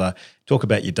to each other, talk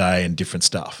about your day and different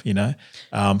stuff,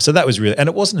 So that was really, and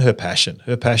it wasn't her passion.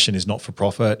 Her passion is not for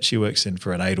profit. She works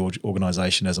for an aid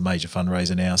organisation as a major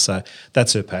fundraiser now. So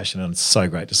that's her passion, and it's so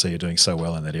great to see her doing so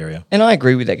well in that area. And I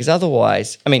agree with that, because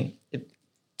otherwise,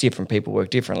 different people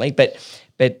work differently, but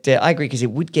I agree, because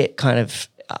it would get kind of,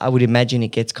 I would imagine it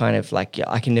gets kind of like,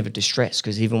 I can never distress,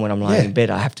 because even when I'm lying in bed,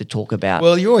 I have to talk about.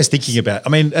 Well, you're always thinking about,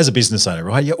 as a business owner,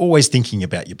 right? You're always thinking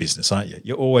about your business, aren't you?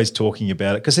 You're always talking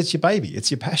about it because it's your baby,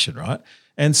 it's your passion, right?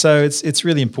 And so it's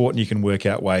really important you can work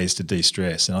out ways to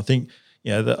de-stress. And I think,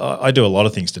 I do a lot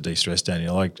of things to de-stress,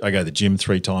 Daniel. I go to the gym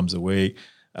 3 times a week.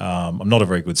 I'm not a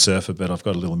very good surfer, but I've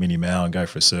got a little mini mow and go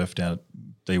for a surf down at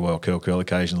D-Well Curl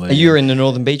occasionally. You're in the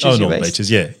Northern Beaches? Northern Beaches,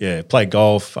 yeah. Play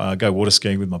golf, go water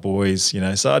skiing with my boys,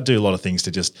 So I do a lot of things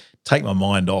to just take my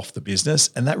mind off the business,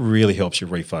 and that really helps you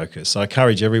refocus. So I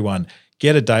encourage everyone,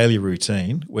 get a daily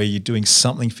routine where you're doing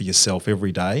something for yourself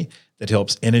every day that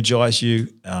helps energize you.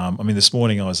 This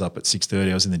morning I was up at 6:30,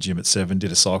 I was in the gym at 7,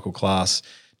 did a cycle class,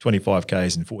 25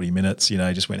 Ks in 40 minutes,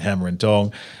 just went hammer and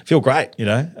tong. Feel great, and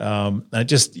I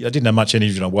didn't have much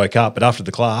energy when I woke up, but after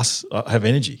the class, I have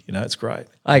energy, it's great.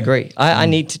 I agree. I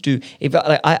need to do,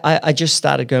 I just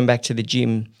started going back to the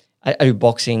gym. I do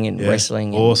boxing and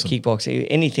wrestling and kickboxing,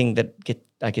 anything that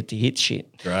I get to hit shit.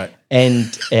 Right.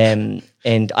 And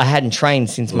I hadn't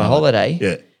trained since my holiday.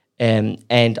 Yeah.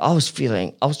 And I was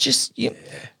just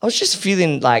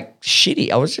feeling like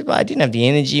shitty. I didn't have the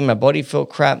energy. My body felt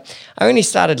crap. I only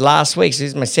started last week, so this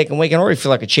is my second week, and I already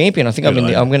feel like a champion. I think I'm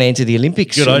going to enter the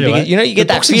Olympics. Good on you, mate. You get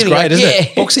that feeling. Great, isn't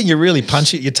it? Boxing, you really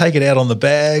punch it. You take it out on the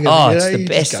bag. And, it's the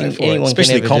best thing anyone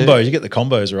especially can ever combos. do. You get the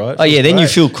combos right. Oh yeah, then you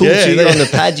feel cool too. You're on the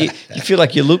pad. You feel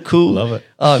like you look cool. Love it.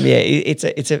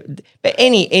 It's a. But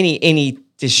any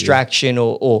distraction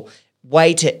or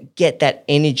way to get that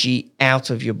energy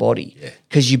out of your body,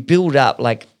 because you build up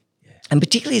and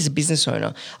particularly as a business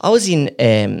owner, I was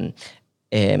in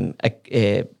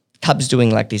Cubs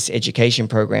doing this education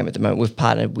program at the moment. We've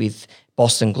partnered with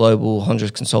Boston Global,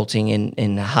 Honduras Consulting,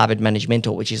 and Harvard Managed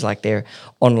Mentor, which is their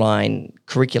online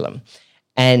curriculum,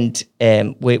 and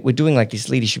we're doing this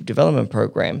leadership development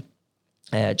program.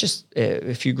 Just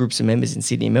a few groups of members in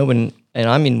Sydney and Melbourne, and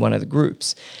I'm in one of the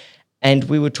groups. And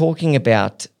we were talking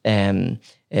about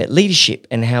leadership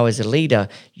and how as a leader,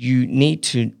 you need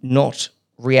to not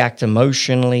react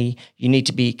emotionally. You need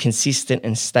to be consistent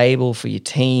and stable for your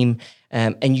team.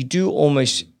 And you do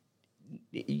almost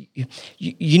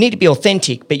you need to be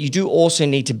authentic, but you do also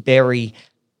need to bury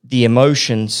the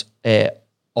emotions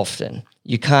often.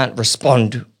 You can't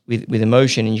respond with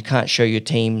emotion, and you can't show your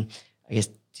team, I guess,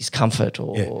 discomfort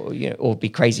or be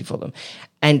crazy for them.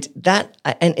 And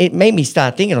it made me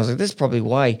start thinking. I was like, this is probably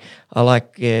why I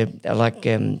like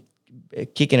kicking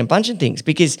and punching things,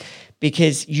 because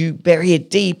you bury it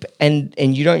deep and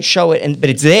you don't show it, but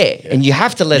it's there and you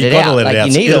have to let it out. You've got to let it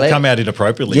out. It'll come out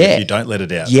inappropriately if you don't let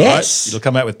it out. Yes. Right? It'll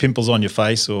come out with pimples on your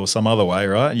face or some other way,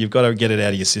 right? You've got to get it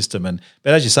out of your system.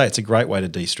 But as you say, it's a great way to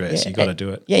de-stress. You've got to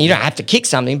do it. Yeah, you don't have to kick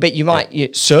something, but you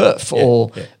might surf or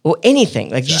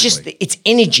anything. Exactly. It's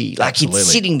energy. Absolutely.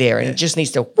 It's sitting there and it just needs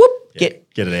to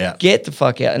get it out. Get the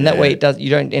fuck out. And that way you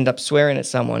don't end up swearing at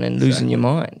someone and losing your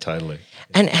mind. Totally.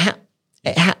 And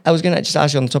I was going to just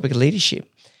ask you on the topic of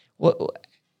leadership.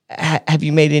 Have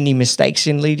you made any mistakes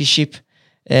in leadership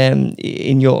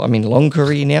in your, long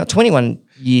career now? 21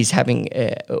 years having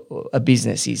a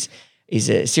business is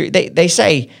a serious. They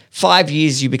say 5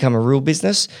 years you become a real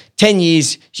business. 10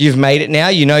 years you've made it now.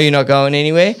 You're not going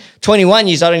anywhere. 21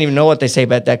 years, I don't even know what they say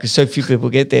about that because so few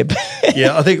people get there.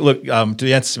 Yeah, I think, look, to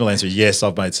the simple answer, yes,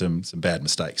 I've made some bad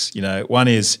mistakes. One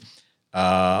is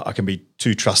I can be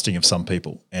too trusting of some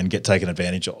people and get taken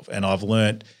advantage of. And I've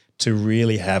learnt to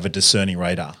really have a discerning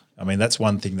radar. That's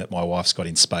one thing that my wife's got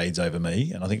in spades over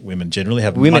me, and I think women generally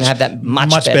have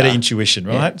much better intuition,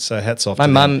 right? Yeah. So hats off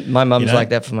to them. My mum's like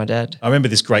that for my dad. I remember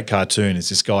this great cartoon. It's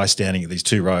this guy standing at these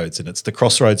two roads, and it's the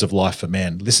crossroads of life for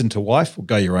man. Listen to wife or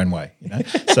go your own way.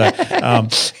 So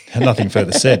nothing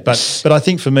further said. But I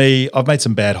think for me, I've made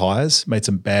some bad hires, made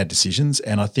some bad decisions,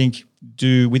 and I think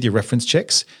do with your reference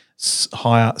checks,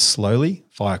 hire slowly,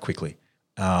 fire quickly.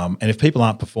 And if people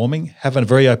aren't performing, have a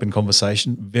very open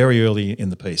conversation very early in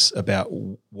the piece about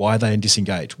why they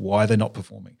disengage, why they're not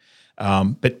performing.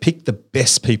 But pick the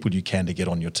best people you can to get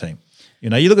on your team.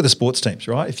 You look at the sports teams,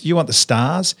 right? If you want the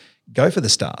stars, go for the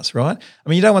stars, right?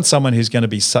 You don't want someone who's going to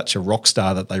be such a rock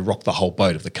star that they rock the whole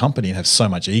boat of the company and have so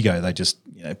much ego they just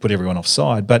put everyone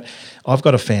offside. But I've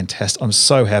got I'm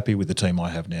so happy with the team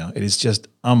I have now. It is just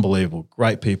unbelievable,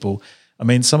 great people.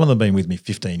 Some of them have been with me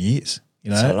 15 years.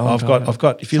 I've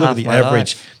got. If you look at the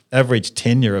average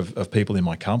tenure of people in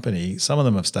my company, some of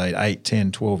them have stayed 8,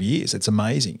 10, 12 years. It's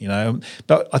amazing,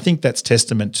 But I think that's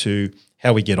testament to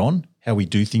how we get on, how we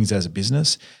do things as a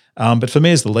business. But for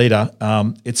me as the leader,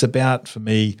 it's about, for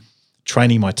me,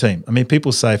 training my team.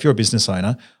 People say if you're a business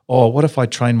owner, oh, what if I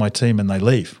train my team and they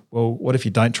leave? Well, what if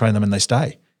you don't train them and they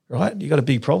stay, right? You've got a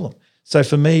big problem. So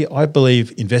for me, I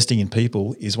believe investing in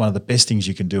people is one of the best things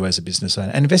you can do as a business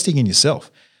owner, and investing in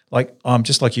yourself.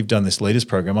 Just like you've done this leaders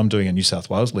program, I'm doing a New South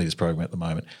Wales leaders program at the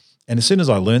moment. And as soon as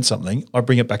I learn something, I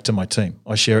bring it back to my team.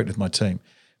 I share it with my team.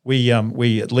 We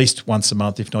at least once a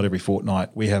month, if not every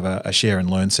fortnight, we have a share and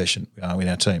learn session with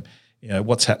our team.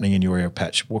 What's happening in your area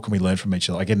patch? What can we learn from each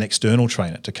other? I get an external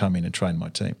trainer to come in and train my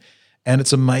team. And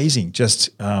it's amazing.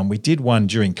 We did one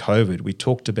during COVID. We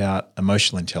talked about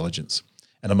emotional intelligence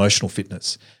and emotional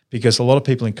fitness, because a lot of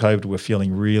people in COVID were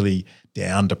feeling really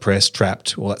down, depressed,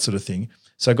 trapped, all that sort of thing.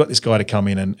 So I got this guy to come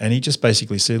in and he just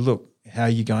basically said, look, how are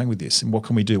you going with this? And what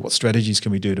can we do? What strategies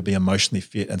can we do to be emotionally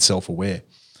fit and self-aware?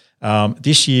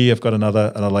 This year, I've got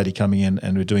another lady coming in,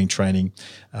 and we're doing training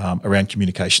around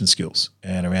communication skills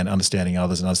and around understanding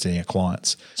others and understanding our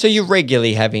clients. So you're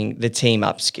regularly having the team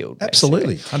upskilled. Basically.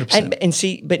 Absolutely, 100%. And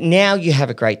see, but now you have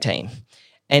a great team,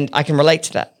 and I can relate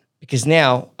to that because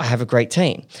now I have a great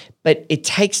team. But it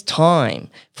takes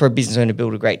time for a business owner to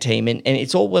build a great team, and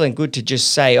it's all well and good to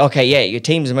just say, okay, yeah, your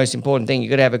team's the most important thing. You've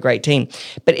got to have a great team,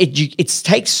 but it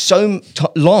takes so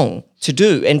long to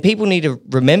do, and people need to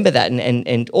remember that.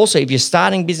 And also, if you're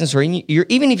starting business or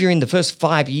even if you're in the first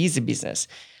 5 years of business,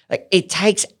 like it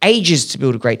takes ages to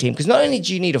build a great team because not only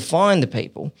do you need to find the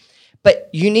people, but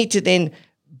you need to then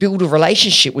build a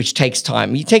relationship, which takes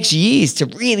time. It takes years to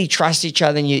really trust each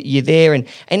other, and you're there. And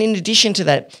in addition to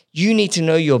that, you need to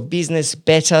know your business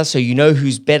better, so you know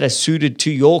who's better suited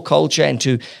to your culture and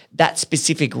to that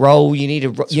specific role. You need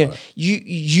to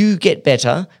you get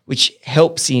better, which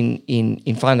helps in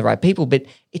finding the right people. But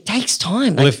it takes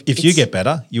time. Well, if you get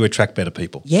better, you attract better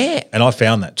people. Yeah. And I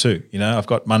found that too. You know, I've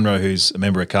got Munro, who's a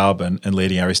member of CARB and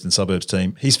leading our Eastern Suburbs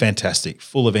team. He's fantastic,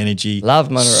 full of energy. Love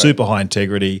Munro. Super high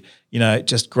integrity. You know,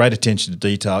 just great attention to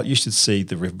detail. You should see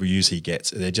the reviews he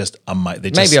gets. They're just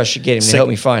amazing. Maybe I should get him to help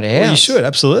me find a house. Well, you should,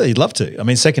 absolutely. He'd love to. I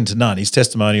mean, second to none. His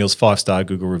testimonials, 5-star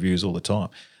Google reviews all the time.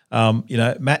 You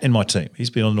know, Matt in my team, he's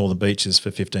been on Northern Beaches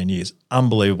for 15 years.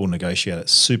 Unbelievable negotiator,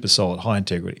 super solid, high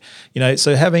integrity. You know,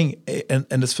 so having, and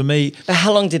it's for me. But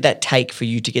how long did that take for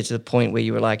you to get to the point where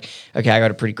you were like, okay, I got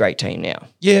a pretty great team now?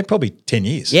 Yeah, probably 10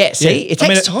 years. Yeah, see, it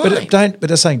takes time. But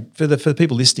I'm saying for the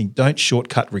people listening, don't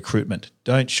shortcut recruitment.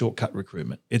 Don't shortcut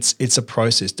recruitment. It's a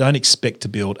process. Don't expect to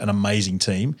build an amazing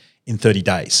team in 30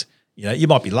 days. You know, you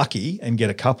might be lucky and get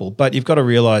a couple, but you've got to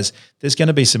realize there's going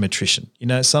to be some attrition. You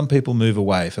know, some people move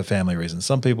away for family reasons.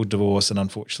 Some people divorce and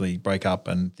unfortunately break up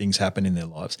and things happen in their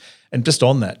lives. And just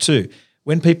on that too,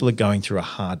 when people are going through a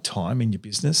hard time in your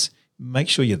business, make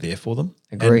sure you're there for them.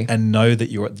 Agree. And know that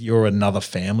you're another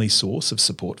family source of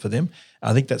support for them.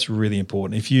 I think that's really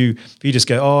important. If you just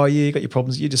go, oh yeah, you got your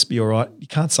problems, you just be all right. You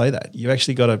can't say that. You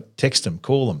actually got to text them,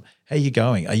 call them. How you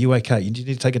going? Are you okay? You need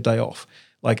to take a day off.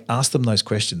 Like, ask them those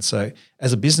questions. So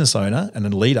as a business owner and a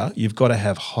leader, you've got to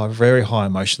have very high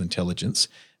emotional intelligence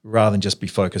rather than just be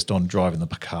focused on driving the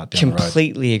car down the road.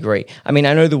 Completely agree. I mean,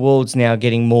 I know the world's now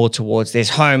getting more towards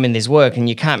there's home and there's work, and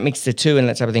you can't mix the two and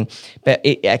that type of thing. But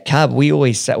at CARB, we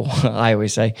always say,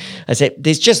 I say,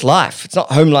 there's just life. It's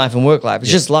not home life and work life.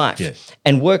 It's just life. Yeah.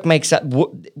 And work makes up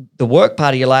the work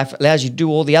part of your life, allows you to do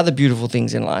all the other beautiful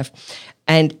things in life.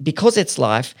 And because it's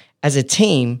life, as a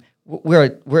team,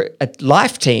 we're a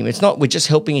life team. It's not we're just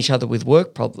helping each other with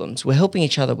work problems. We're helping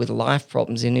each other with life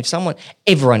problems. And if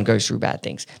everyone goes through bad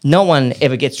things. No one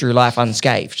ever gets through life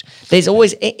unscathed. There's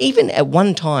always, even at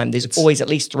one time, there's always at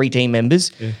least 3 team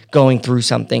members going through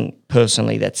something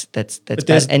personally that's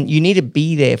bad. And you need to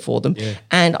be there for them. Yeah.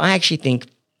 And I actually think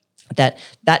that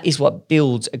is what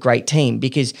builds a great team,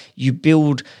 because you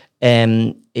build,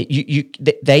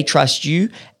 they trust you,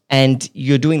 and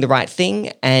you're doing the right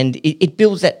thing, and it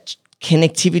builds that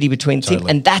connectivity between teams,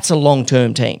 and that's a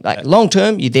long-term team. Like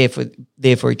long-term, you're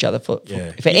there for each other for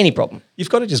any problem. You've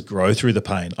got to just grow through the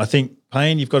pain. I think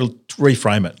pain, you've got to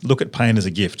reframe it. Look at pain as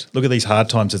a gift. Look at these hard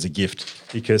times as a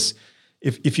gift, because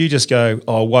if you just go,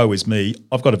 oh, woe is me,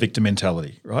 I've got a victim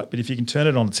mentality, right? But if you can turn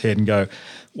it on its head and go,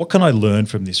 what can I learn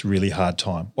from this really hard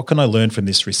time? What can I learn from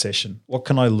this recession? What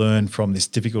can I learn from this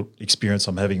difficult experience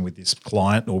I'm having with this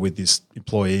client or with this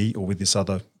employee or with this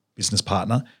other business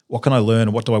partner? What can I learn,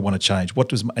 and what do I want to change?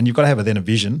 And you've got to have a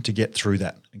vision to get through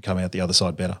that and come out the other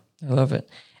side better. I love it.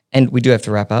 And we do have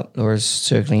to wrap up. Laura's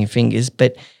circling her fingers.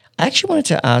 But I actually wanted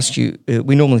to ask you,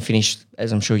 we normally finish,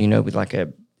 as I'm sure you know, with like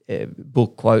a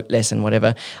book, quote, lesson,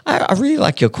 whatever. I really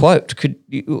like your quote. Could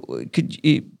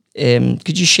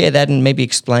you share that and maybe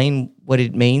explain what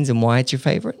it means and why it's your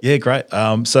favorite? Yeah, great.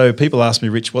 So people ask me,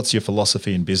 Rich, what's your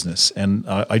philosophy in business? And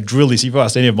I drill this. If you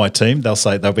ask any of my team, they'll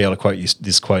be able to quote you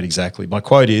this quote exactly. My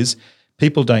quote is,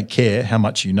 people don't care how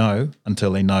much you know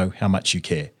until they know how much you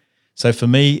care. So for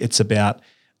me, it's about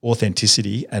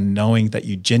authenticity and knowing that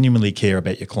you genuinely care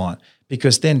about your client,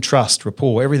 because then trust,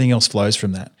 rapport, everything else flows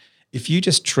from that. If you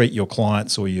just treat your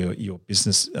clients or your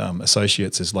business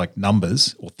associates as like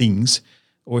numbers or things,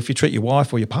 or if you treat your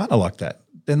wife or your partner like that,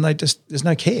 then there's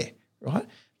no care, right?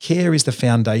 Care is the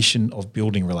foundation of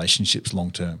building relationships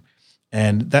long term.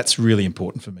 And that's really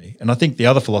important for me. And I think the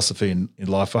other philosophy in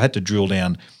life, I had to drill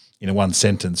down in one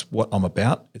sentence what I'm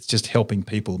about. It's just helping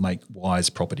people make wise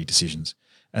property decisions.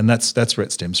 And that's where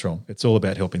it stems from. It's all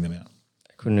about helping them out.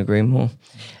 Couldn't agree more.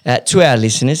 To our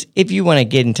listeners, if you want to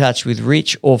get in touch with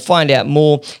Rich or find out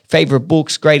more, favourite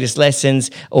books, greatest lessons,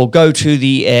 or go to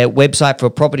the website for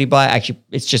Property Buyer. Actually,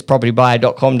 it's just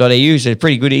propertybuyer.com.au, so it's a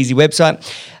pretty good, easy website.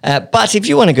 But if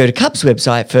you want to go to Cub's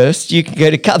website first, you can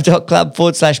go to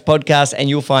cub.club/podcast and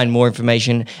you'll find more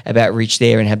information about Rich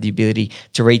there and have the ability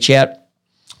to reach out.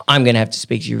 I'm going to have to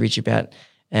speak to you, Rich, about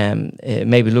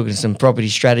maybe look at some property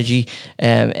strategy,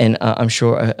 and I'm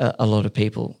sure a lot of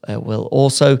people will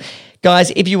also.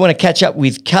 Guys, if you want to catch up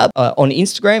with Cub on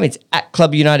Instagram, it's at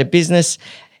Club United Business.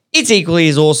 It's equally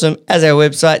as awesome as our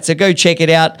website, so go check it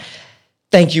out.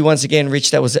 Thank you once again, Rich.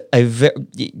 That was a very...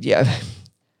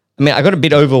 I got a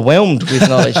bit overwhelmed with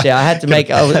knowledge there. I had to make...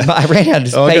 I ran out of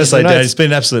space. I got to say, Dan, it's been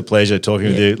an absolute pleasure talking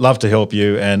with you. Love to help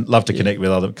you and love to connect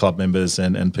with other club members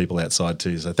and people outside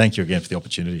too. So thank you again for the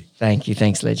opportunity. Thank you.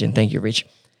 Thanks, legend. Thank you, Rich.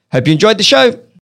 Hope you enjoyed the show.